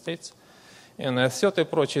United States. And a third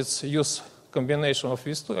approach is use combination of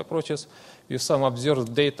these two approaches with some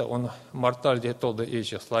observed data on mortality at all the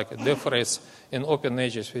ages, like death rates in open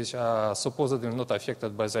ages, which are supposedly not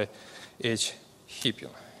affected by the age hipping.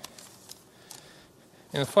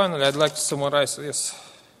 And finally, I'd like to summarize these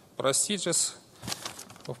procedures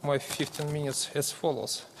of my 15 minutes as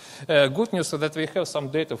follows. Good news is that we have some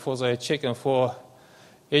data for the checking for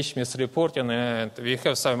HMS reporting, and we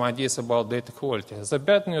have some ideas about data quality. The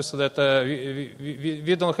bad news is that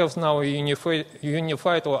we don't have now a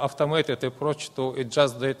unified or automated approach to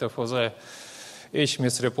adjust data for the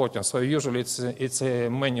HMS reporting. So usually it's a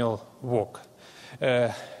manual work.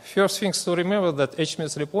 First things to remember that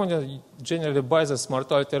HMS reporting generally biases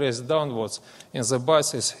mortality rates downwards, and the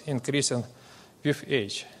bias is increasing with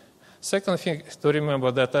age. Second thing to remember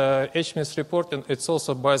that HMS reporting, it's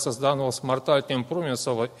also biases downwards mortality improvements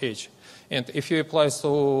over age. And if you apply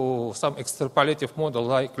to some extrapolative model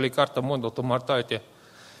like Licarta model to mortality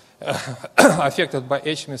affected by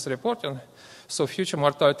HMS reporting, so future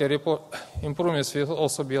mortality report improvements will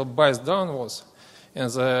also be biased downwards, and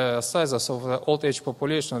the sizes of the old age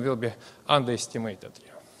population will be underestimated.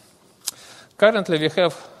 Currently, we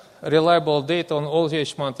have reliable data on old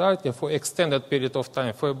age mortality for extended period of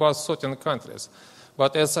time for about 13 countries.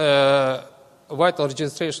 But as vital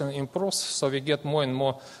registration improves, so we get more and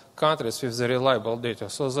more countries with the reliable data.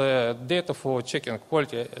 So the data for checking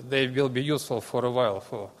quality, they will be useful for a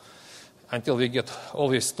while, until we get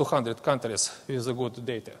always 200 countries with the good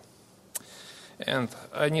data. And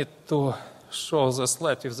I need to show the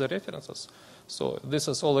slide with the references. So this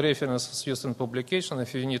is all references used in publication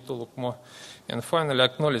if you need to look more. And finally,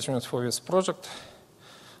 acknowledgement for this project.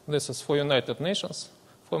 This is for United Nations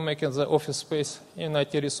for making the office space and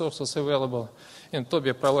IT resources available. And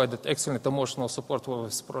Toby provided excellent emotional support for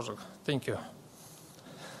this project. Thank you.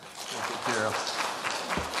 Thank you, Kirill.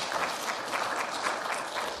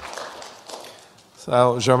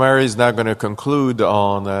 So Jean-Marc is now going to conclude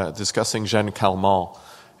on discussing Jeanne Calment.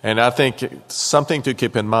 And I think something to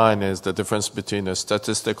keep in mind is the difference between a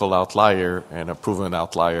statistical outlier and a proven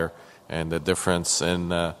outlier, and the difference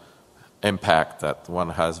in impact that one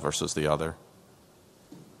has versus the other.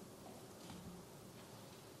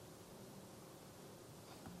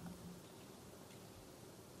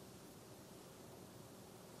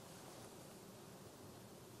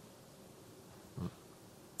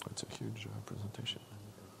 It's a huge presentation.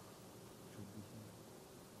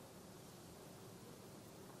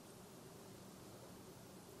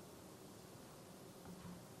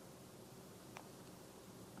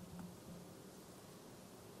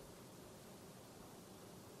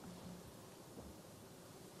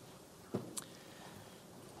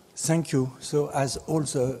 Thank you. So as all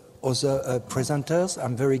the other presenters,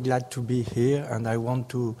 I'm very glad to be here, and I want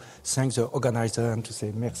to thank the organizer and to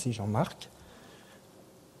say merci Jean-Marc.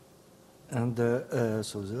 And I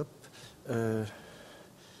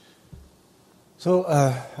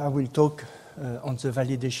will talk on the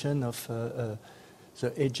validation of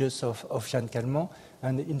the ages of Jeanne Calment.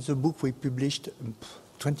 And in the book we published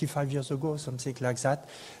 25 years ago, something like that,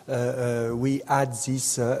 we had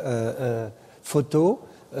this photo.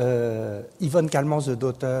 Yvonne Calment, the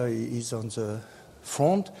daughter, is on the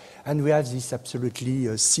front, and we have this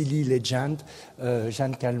absolutely silly legend,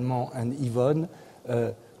 Jeanne Calment and Yvonne,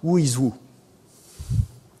 who is who?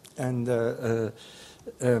 And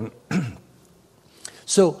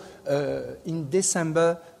so in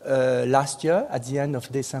December last year, at the end of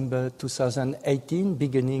December 2018,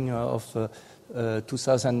 beginning of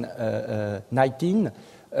 2019,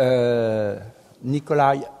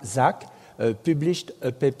 Nikolai Zak published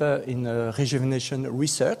a paper in Rejuvenation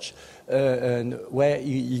Research where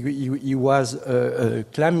he was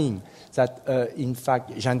claiming that, in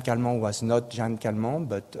fact, Jeanne Calment was not Jeanne Calment,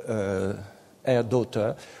 but her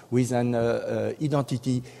daughter, with an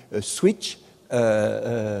identity switch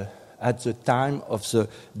at the time of the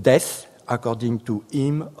death, according to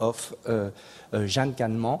him, of Jeanne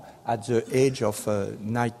Calment at the age of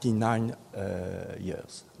 99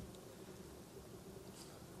 years.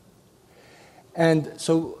 And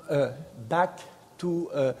so back to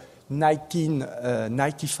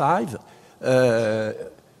 1995,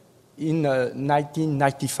 in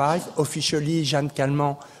 1995, officially Jeanne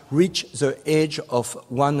Calment reached the age of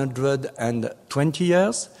 120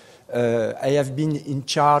 years. I have been in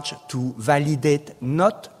charge to validate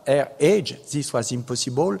not her age, this was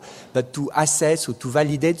impossible, but to assess or to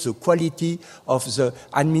validate the quality of the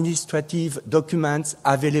administrative documents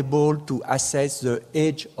available to assess the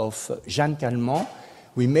age of Jeanne Calment.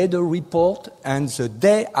 We made a report, and the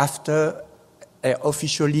day after her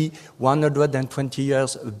officially 120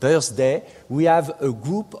 years birthday, we have a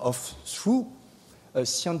group of three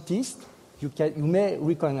scientists. You may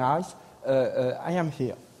recognize, I am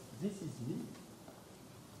here. This is me.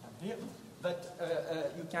 I'm here. But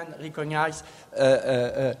you can recognize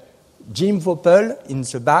Jim Voppel in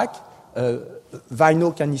the back,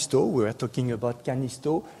 Vaino Canisto, we were talking about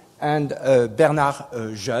Canisto, and Bernard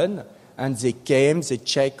Jeune. And they came, they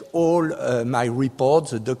checked all my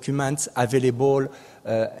reports, the documents available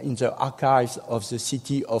in the archives of the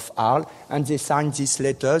city of Arles, and they signed this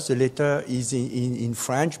letter. The letter is in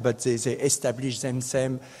French, but they established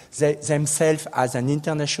themselves as an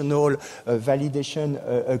international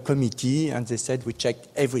validation committee, and they said, we checked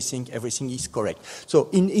everything is correct. So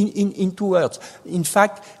in 2 words, in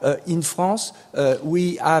fact, in France,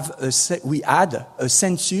 we had a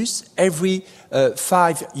census every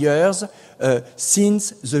 5 years since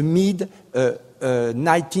the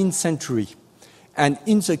mid-19th century. And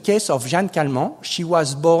in the case of Jeanne Calment, she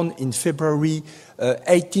was born in February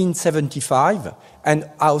 1875, and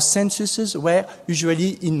our censuses were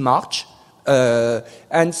usually in March.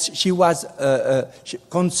 And she was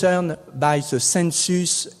concerned by the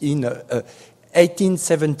census in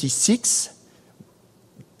 1876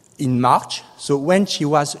 in March, so when she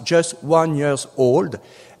was just 1 year old.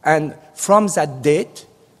 And from that date,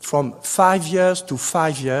 from 5 years to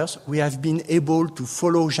 5 years, we have been able to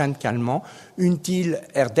follow Jeanne Calment until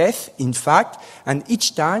her death, in fact, and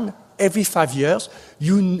each time, every 5 years,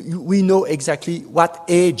 we know exactly what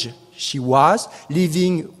age she was,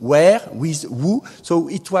 living where, with who, so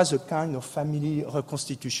it was a kind of family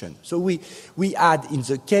reconstitution. So we had, in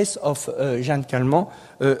the case of Jeanne Calment,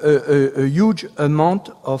 a huge amount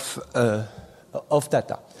of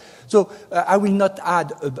data. So I will not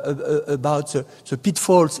add about the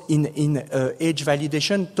pitfalls in age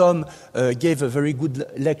validation. Tom gave a very good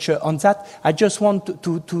lecture on that. I just want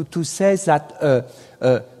to say that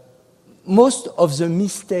most of the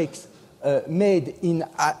mistakes made in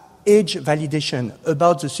age validation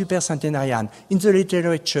about the supercentenarian in the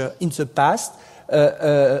literature in the past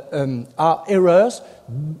are errors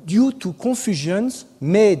due to confusions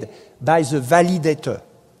made by the validator.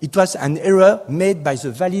 It was an error made by the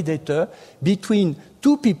validator between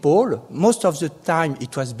two people. Most of the time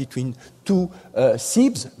it was between two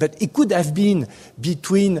sibs, but it could have been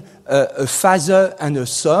between a father and a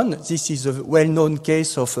son. This is a well-known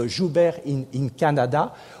case of Joubert in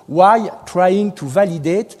Canada, while trying to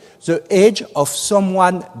validate the age of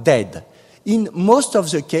someone dead. In most of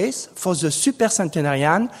the case, for the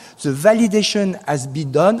supercentenarian, the validation has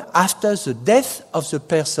been done after the death of the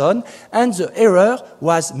person, and the error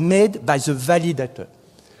was made by the validator.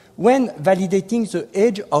 When validating the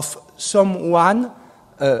age of someone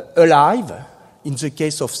alive, in the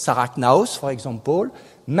case of Sarah Knaus, for example,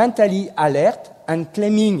 mentally alert and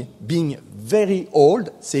claiming being very old,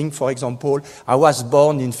 saying, for example, I was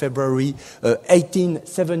born in February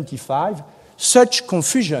 1875, such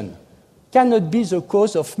confusion cannot be the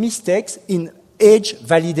cause of mistakes in age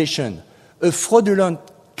validation. A fraudulent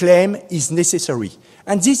claim is necessary.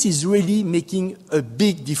 And this is really making a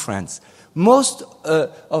big difference. Most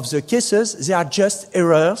of the cases, they are just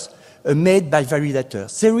errors made by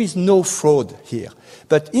validators. There is no fraud here.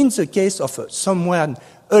 But in the case of someone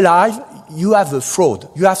alive, you have a fraud.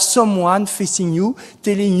 You have someone facing you,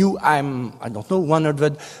 telling you, I'm,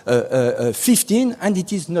 115, and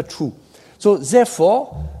it is not true. So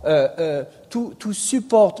therefore, to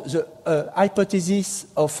support the hypothesis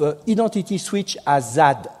of identity switch as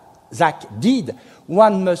Zach did,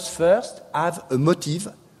 one must first have a motive.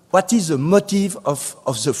 What is the motive of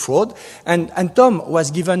the fraud? And Tom was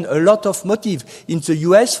given a lot of motive. In the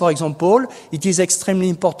US, for example, it is extremely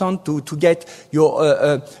important to get your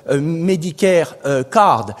Medicare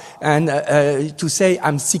card and to say,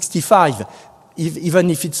 I'm 65, even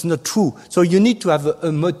if it's not true. So you need to have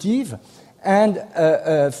a motive and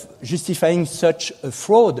justifying such a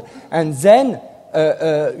fraud. And then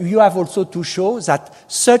you have also to show that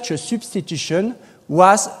such a substitution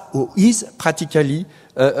was or is practically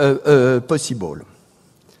possible.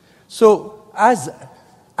 So as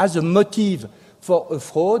a motive for a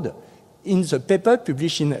fraud, in the paper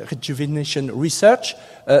published in Rejuvenation Research,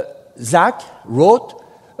 Zach wrote,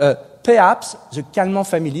 perhaps the Calment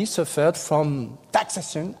family suffered from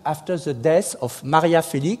taxation after the death of Maria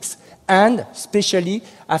Felix, and especially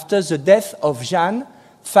after the death of Jeanne's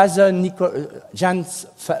father,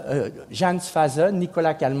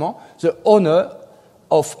 Nicolas Calment, the owner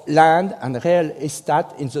of land and real estate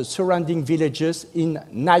in the surrounding villages in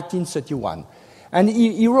 1931. And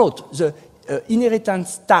he wrote, the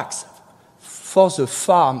inheritance tax for the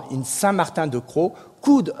farm in Saint-Martin-de-Croix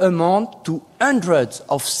could amount to hundreds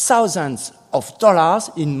of thousands of dollars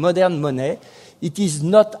in modern money. It is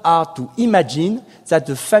not hard to imagine that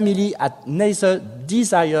the family had neither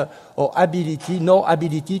desire or ability nor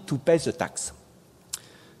ability to pay the tax.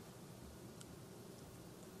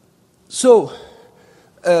 So,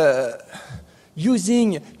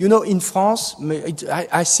 using, in France,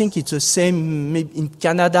 I think it's the same maybe in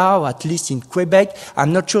Canada, or at least in Quebec.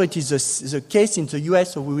 I'm not sure it is the case in the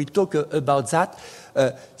US, so we will talk about that.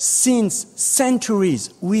 Since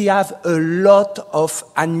centuries, we have a lot of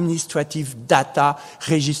administrative data,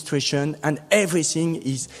 registration, and everything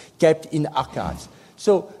is kept in archives.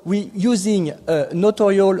 So we're using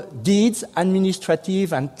notarial deeds,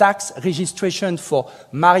 administrative and tax registration for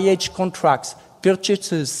marriage contracts,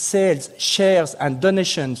 purchases, sales, shares and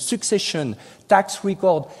donations, succession, tax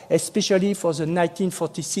record, especially for the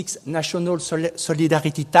 1946 National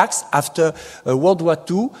Solidarity Tax after World War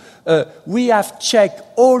II. We have checked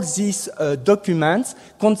all these documents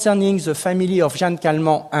concerning the family of Jeanne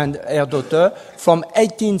Calment and her daughter from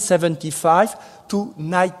 1875 to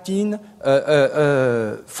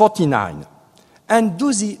 1949. And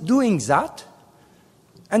doing that,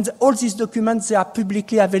 and all these documents, they are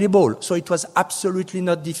publicly available. So it was absolutely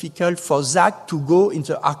not difficult for Zach to go in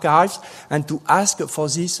the archives and to ask for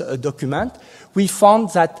this document. We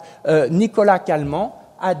found that Nicolas Calment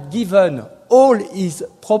had given all his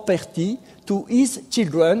property to his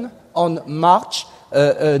children on March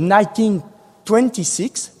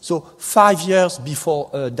 1926, so 5 years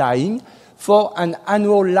before dying, for an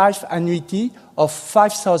annual life annuity of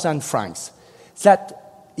 5,000 francs. That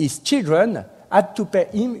his children had to pay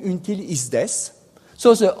him until his death.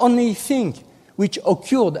 So the only thing which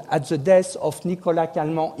occurred at the death of Nicolas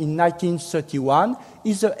Calment in 1931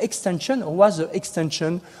 is the extension, or was the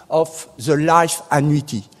extension, of the life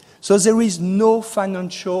annuity. So there is no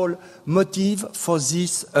financial motive for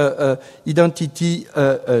this identity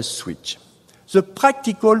switch. The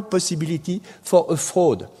practical possibility for a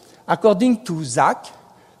fraud. According to Zach,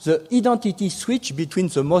 the identity switch between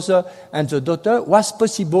the mother and the daughter was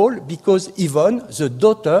possible because Yvonne, the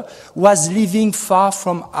daughter, was living far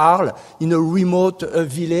from Arles in a remote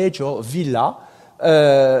village or villa.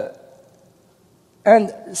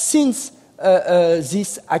 And since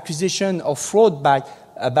this accusation of fraud by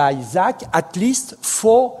Zach, at least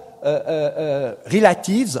 4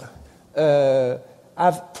 relatives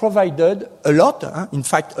have provided a lot, in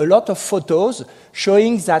fact, a lot of photos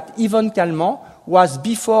showing that Yvonne Calment was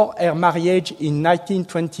before her marriage in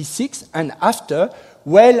 1926 and after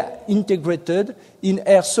well integrated in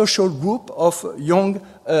her social group of young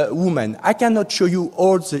women. I cannot show you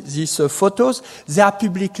all these photos. They are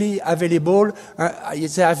publicly available.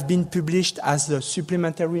 They have been published as a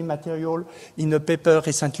supplementary material in a paper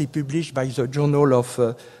recently published by the Journal of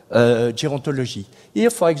Gerontology. Here,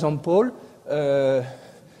 for example,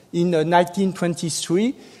 in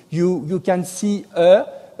 1923, you can see her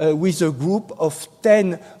with a group of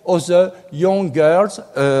 10 other young girls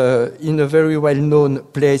in a very well-known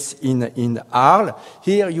place in Arles.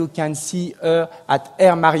 Here you can see her at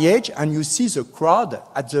her marriage, and you see the crowd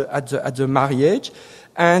at the marriage.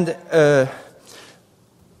 And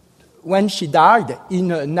when she died in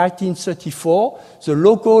 1934, the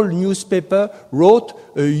local newspaper wrote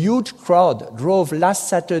a huge crowd drove last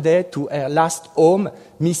Saturday to her last home.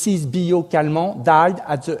 Mrs. Billot Calment died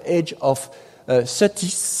at the age of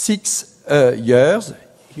 36 years.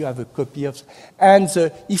 You have a copy of, and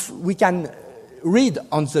if we can read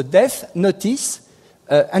on the death notice,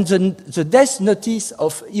 and the death notice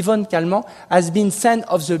of Yvonne Calment has been sent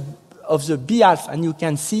of the behalf, and you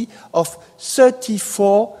can see, of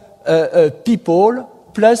 34 people,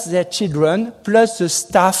 plus their children, plus the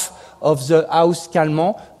staff of the house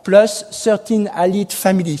Calment, plus 13 elite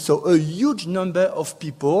families, so a huge number of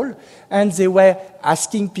people, and they were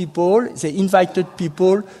asking people, they invited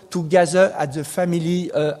people to gather at the family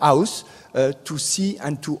house to see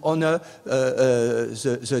and to honor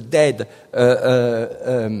the dead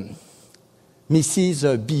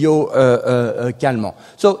Mrs. Billot Calment.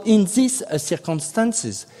 So in these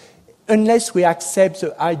circumstances, unless we accept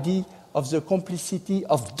the idea of the complicity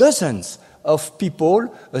of dozens of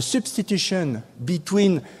people, a substitution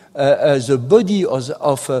between the body of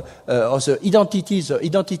the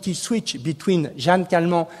identity switch between Jeanne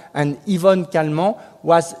Calment and Yvonne Calment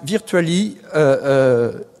was virtually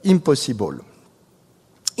impossible.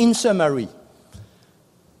 In summary,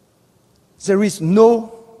 there is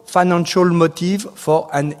no financial motive for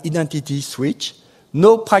an identity switch,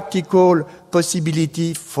 no practical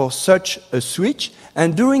possibility for such a switch,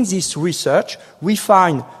 and during this research we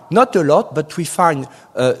find not a lot, but we find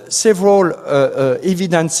several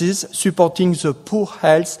evidences supporting the poor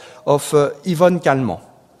health of Yvonne Calment.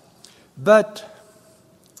 But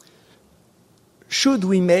should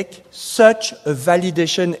we make such a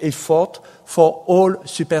validation effort for all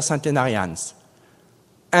supercentenarians?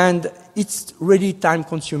 And it's really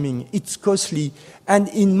time-consuming, it's costly, and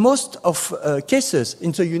in most of cases,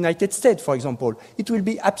 in the United States, for example, it will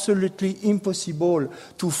be absolutely impossible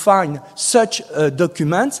to find such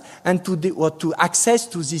documents and to access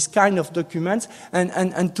to this kind of documents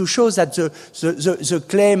and to show that the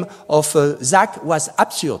claim of Zach was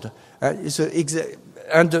absurd.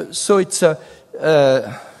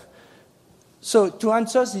 So to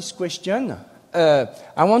answer this question,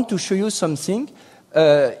 I want to show you something.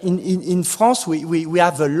 In France, we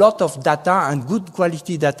have a lot of data and good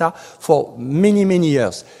quality data for many, many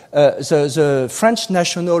years. The French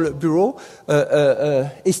National Bureau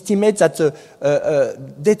estimates that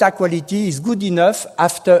data quality is good enough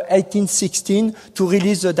after 1816 to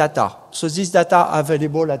release the data. So these data are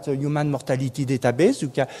available at the Human Mortality Database.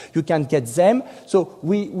 You can get them. So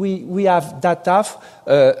we have data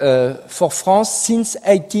for France since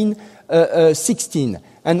 1816.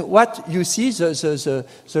 And what you see, the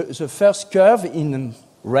first curve in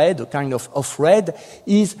red, a kind of red,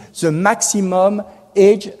 is the maximum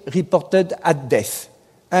age reported at death.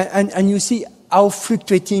 And you see how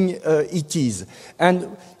fluctuating it is.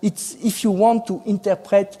 And if you want to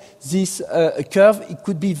interpret this curve, it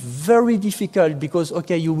could be very difficult because,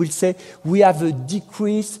 okay, you will say we have a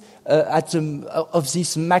decrease of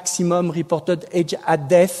this maximum reported age at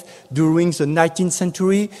death during the 19th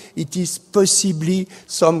century. It is possibly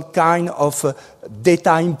some kind of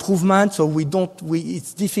data improvement, so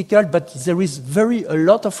it's difficult, but there is a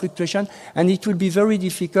lot of fluctuation, and it will be very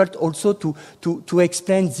difficult also to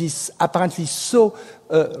explain this apparently so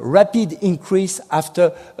rapid increase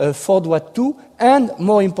after World War II, and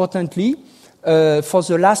more importantly, for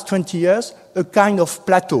the last 20 years, a kind of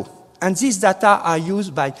plateau. And these data are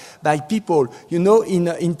used by people. You know,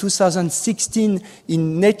 in 2016,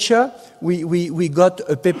 in Nature, we got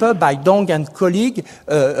a paper by Dong and colleague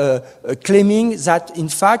claiming that, in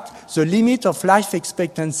fact, the limit of life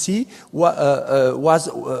expectancy was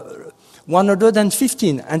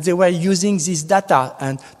 115, and they were using this data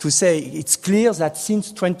and to say it's clear that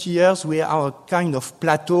since 20 years we are a kind of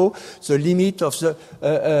plateau. The limit of the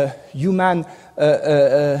human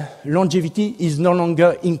longevity is no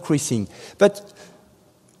longer increasing. But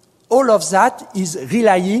all of that is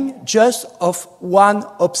relying just of one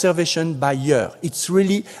observation by year. It's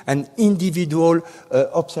really an individual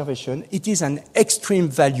observation. It is an extreme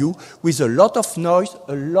value with a lot of noise,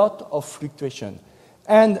 a lot of fluctuation.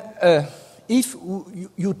 And if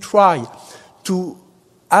you try to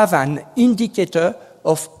have an indicator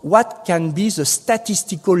of what can be the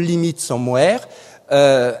statistical limit somewhere,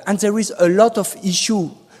 and there is a lot of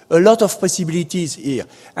a lot of possibilities here.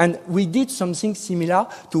 And we did something similar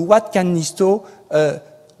to what Canisto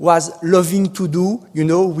was loving to do, you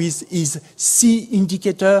know, with his C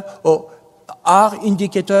indicator or R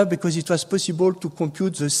indicator, because it was possible to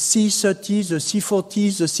compute the C30, the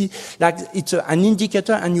C40, the C, like it's an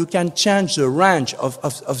indicator and you can change the range of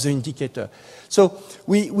the indicator. So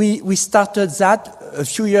we started that a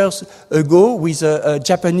few years ago with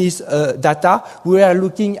Japanese data. We are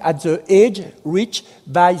looking at the age reached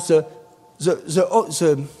by the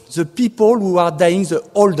people who are dying the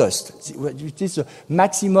oldest, which is the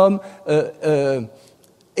maximum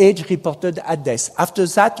age reported at death. After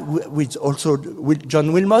that, with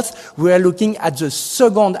John Wilmoth, we are looking at the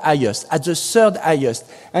second highest, at the third highest.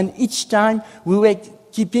 And each time we were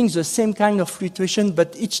keeping the same kind of fluctuation,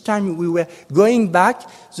 but each time we were going back,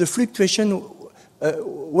 the fluctuation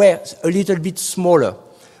were a little bit smaller.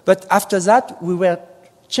 But after that, we were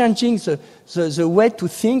changing the way to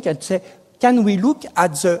think and say, can we look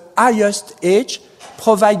at the highest age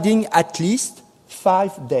providing at least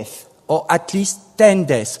 5 deaths, or at least 10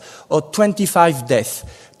 deaths, or 25 deaths,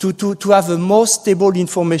 to have a more stable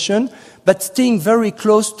information, but staying very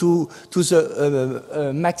close to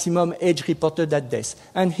the maximum age reported at death.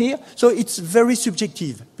 And here, so it's very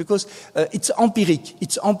subjective, because it's empiric.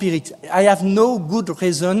 I have no good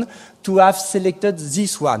reason to have selected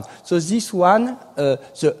this one. So this one,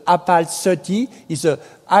 the APAL 30, is the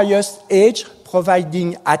highest age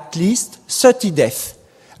providing at least 30 deaths.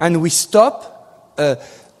 And we stop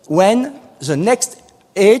when the next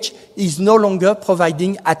age is no longer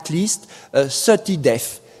providing at least 30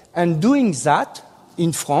 deaths. And doing that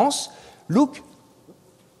in France, look,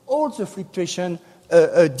 all the fluctuation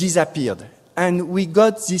disappeared. And we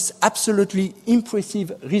got this absolutely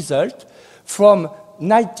impressive result from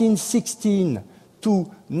 1916 to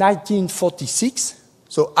 1946.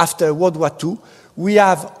 So after World War II, we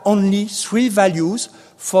have only 3 values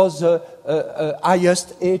for the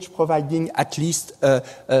highest age providing at least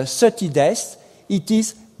 30 deaths. It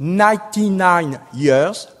is 99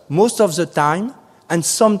 years, most of the time, and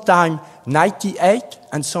sometimes 98,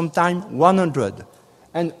 and sometimes 100.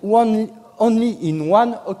 And only in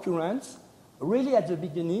one occurrence, really at the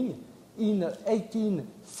beginning, in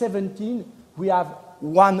 1817, we have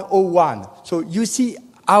 101. So you see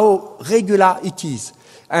how regular it is.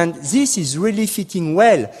 And this is really fitting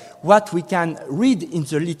well what we can read in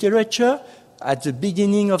the literature at the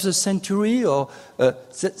beginning of the century, or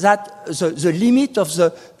that the limit of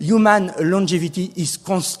the human longevity is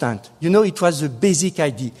constant. You know, it was the basic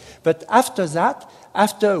idea. But after that,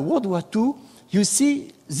 after World War II, you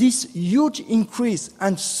see this huge increase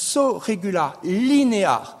and so regular,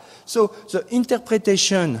 linear. So the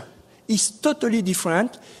interpretation is totally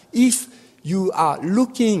different if you are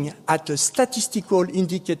looking at a statistical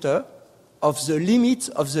indicator of the limits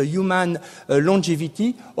of the human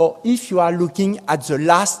longevity, or if you are looking at the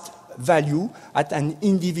last value, at an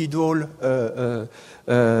individual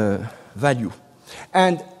value.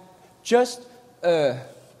 And just,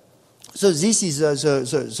 so this is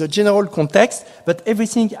the general context, but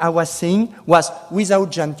everything I was saying was without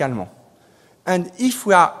Jeanne Calment. And if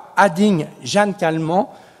we are adding Jeanne Calment,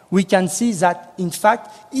 we can see that, in fact,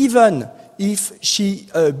 even if she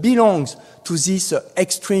belongs to this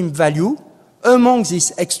extreme value, among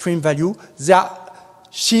this extreme value,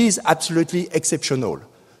 she is absolutely exceptional.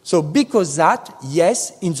 So because that,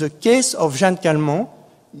 yes, in the case of Jeanne Calment,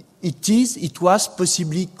 it was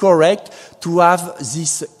possibly correct to have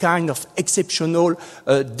this kind of exceptional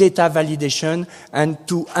data validation and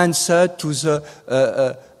to answer to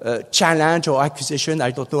the challenge or accusation, I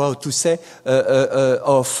don't know how to say,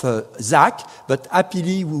 of Zach. But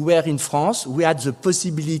happily, we were in France. We had the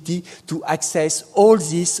possibility to access all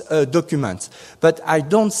these documents. But I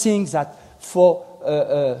don't think that for,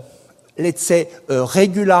 let's say, a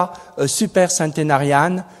regular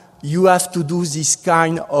supercentenarian, you have to do this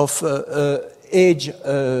kind of age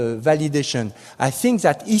validation. I think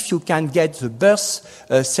that if you can get the birth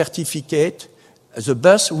certificate, the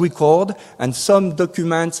birth record, and some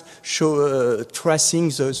documents show tracing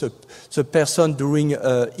the person during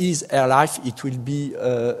her life, it will be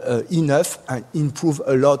enough and improve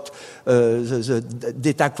a lot the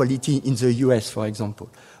data quality in the US, for example.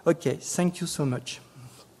 Okay, thank you so much.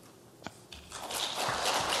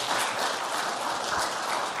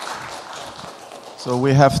 So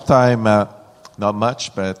we have time, not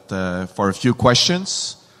much, but for a few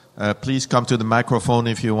questions. Please come to the microphone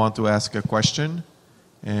if you want to ask a question,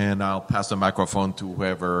 and I'll pass the microphone to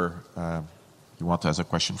whoever you want to ask a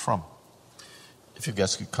question from. If you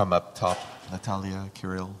guys could come up top, Natalia,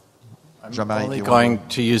 Kirill, Jean-Marc. I'm only going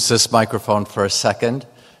to use this microphone for a second,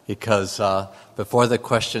 because before the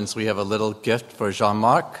questions, we have a little gift for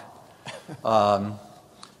Jean-Marc.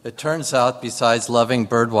 It turns out, besides loving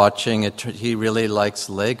bird watching, he really likes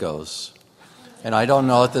Legos. And I don't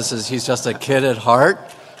know if he's just a kid at heart,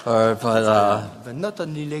 but not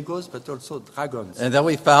only Legos, but also dragons. And then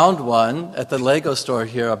we found one at the Lego store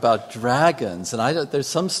here about dragons. And there's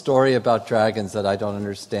some story about dragons that I don't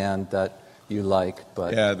understand that you like.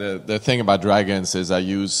 But yeah, the thing about dragons is I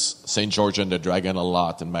use St. George and the Dragon a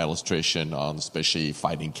lot in my illustration on especially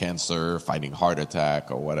fighting cancer, fighting heart attack,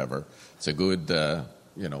 or whatever. It's a good...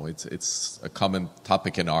 it's a common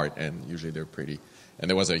topic in art, and usually they're pretty. And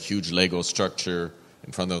there was a huge Lego structure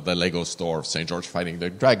in front of the Lego store of St. George fighting the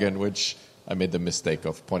dragon, which I made the mistake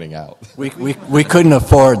of pointing out. We couldn't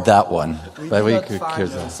afford that one. We could find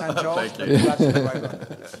St. George. Thank you. That's the right one.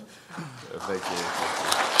 Thank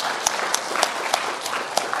you.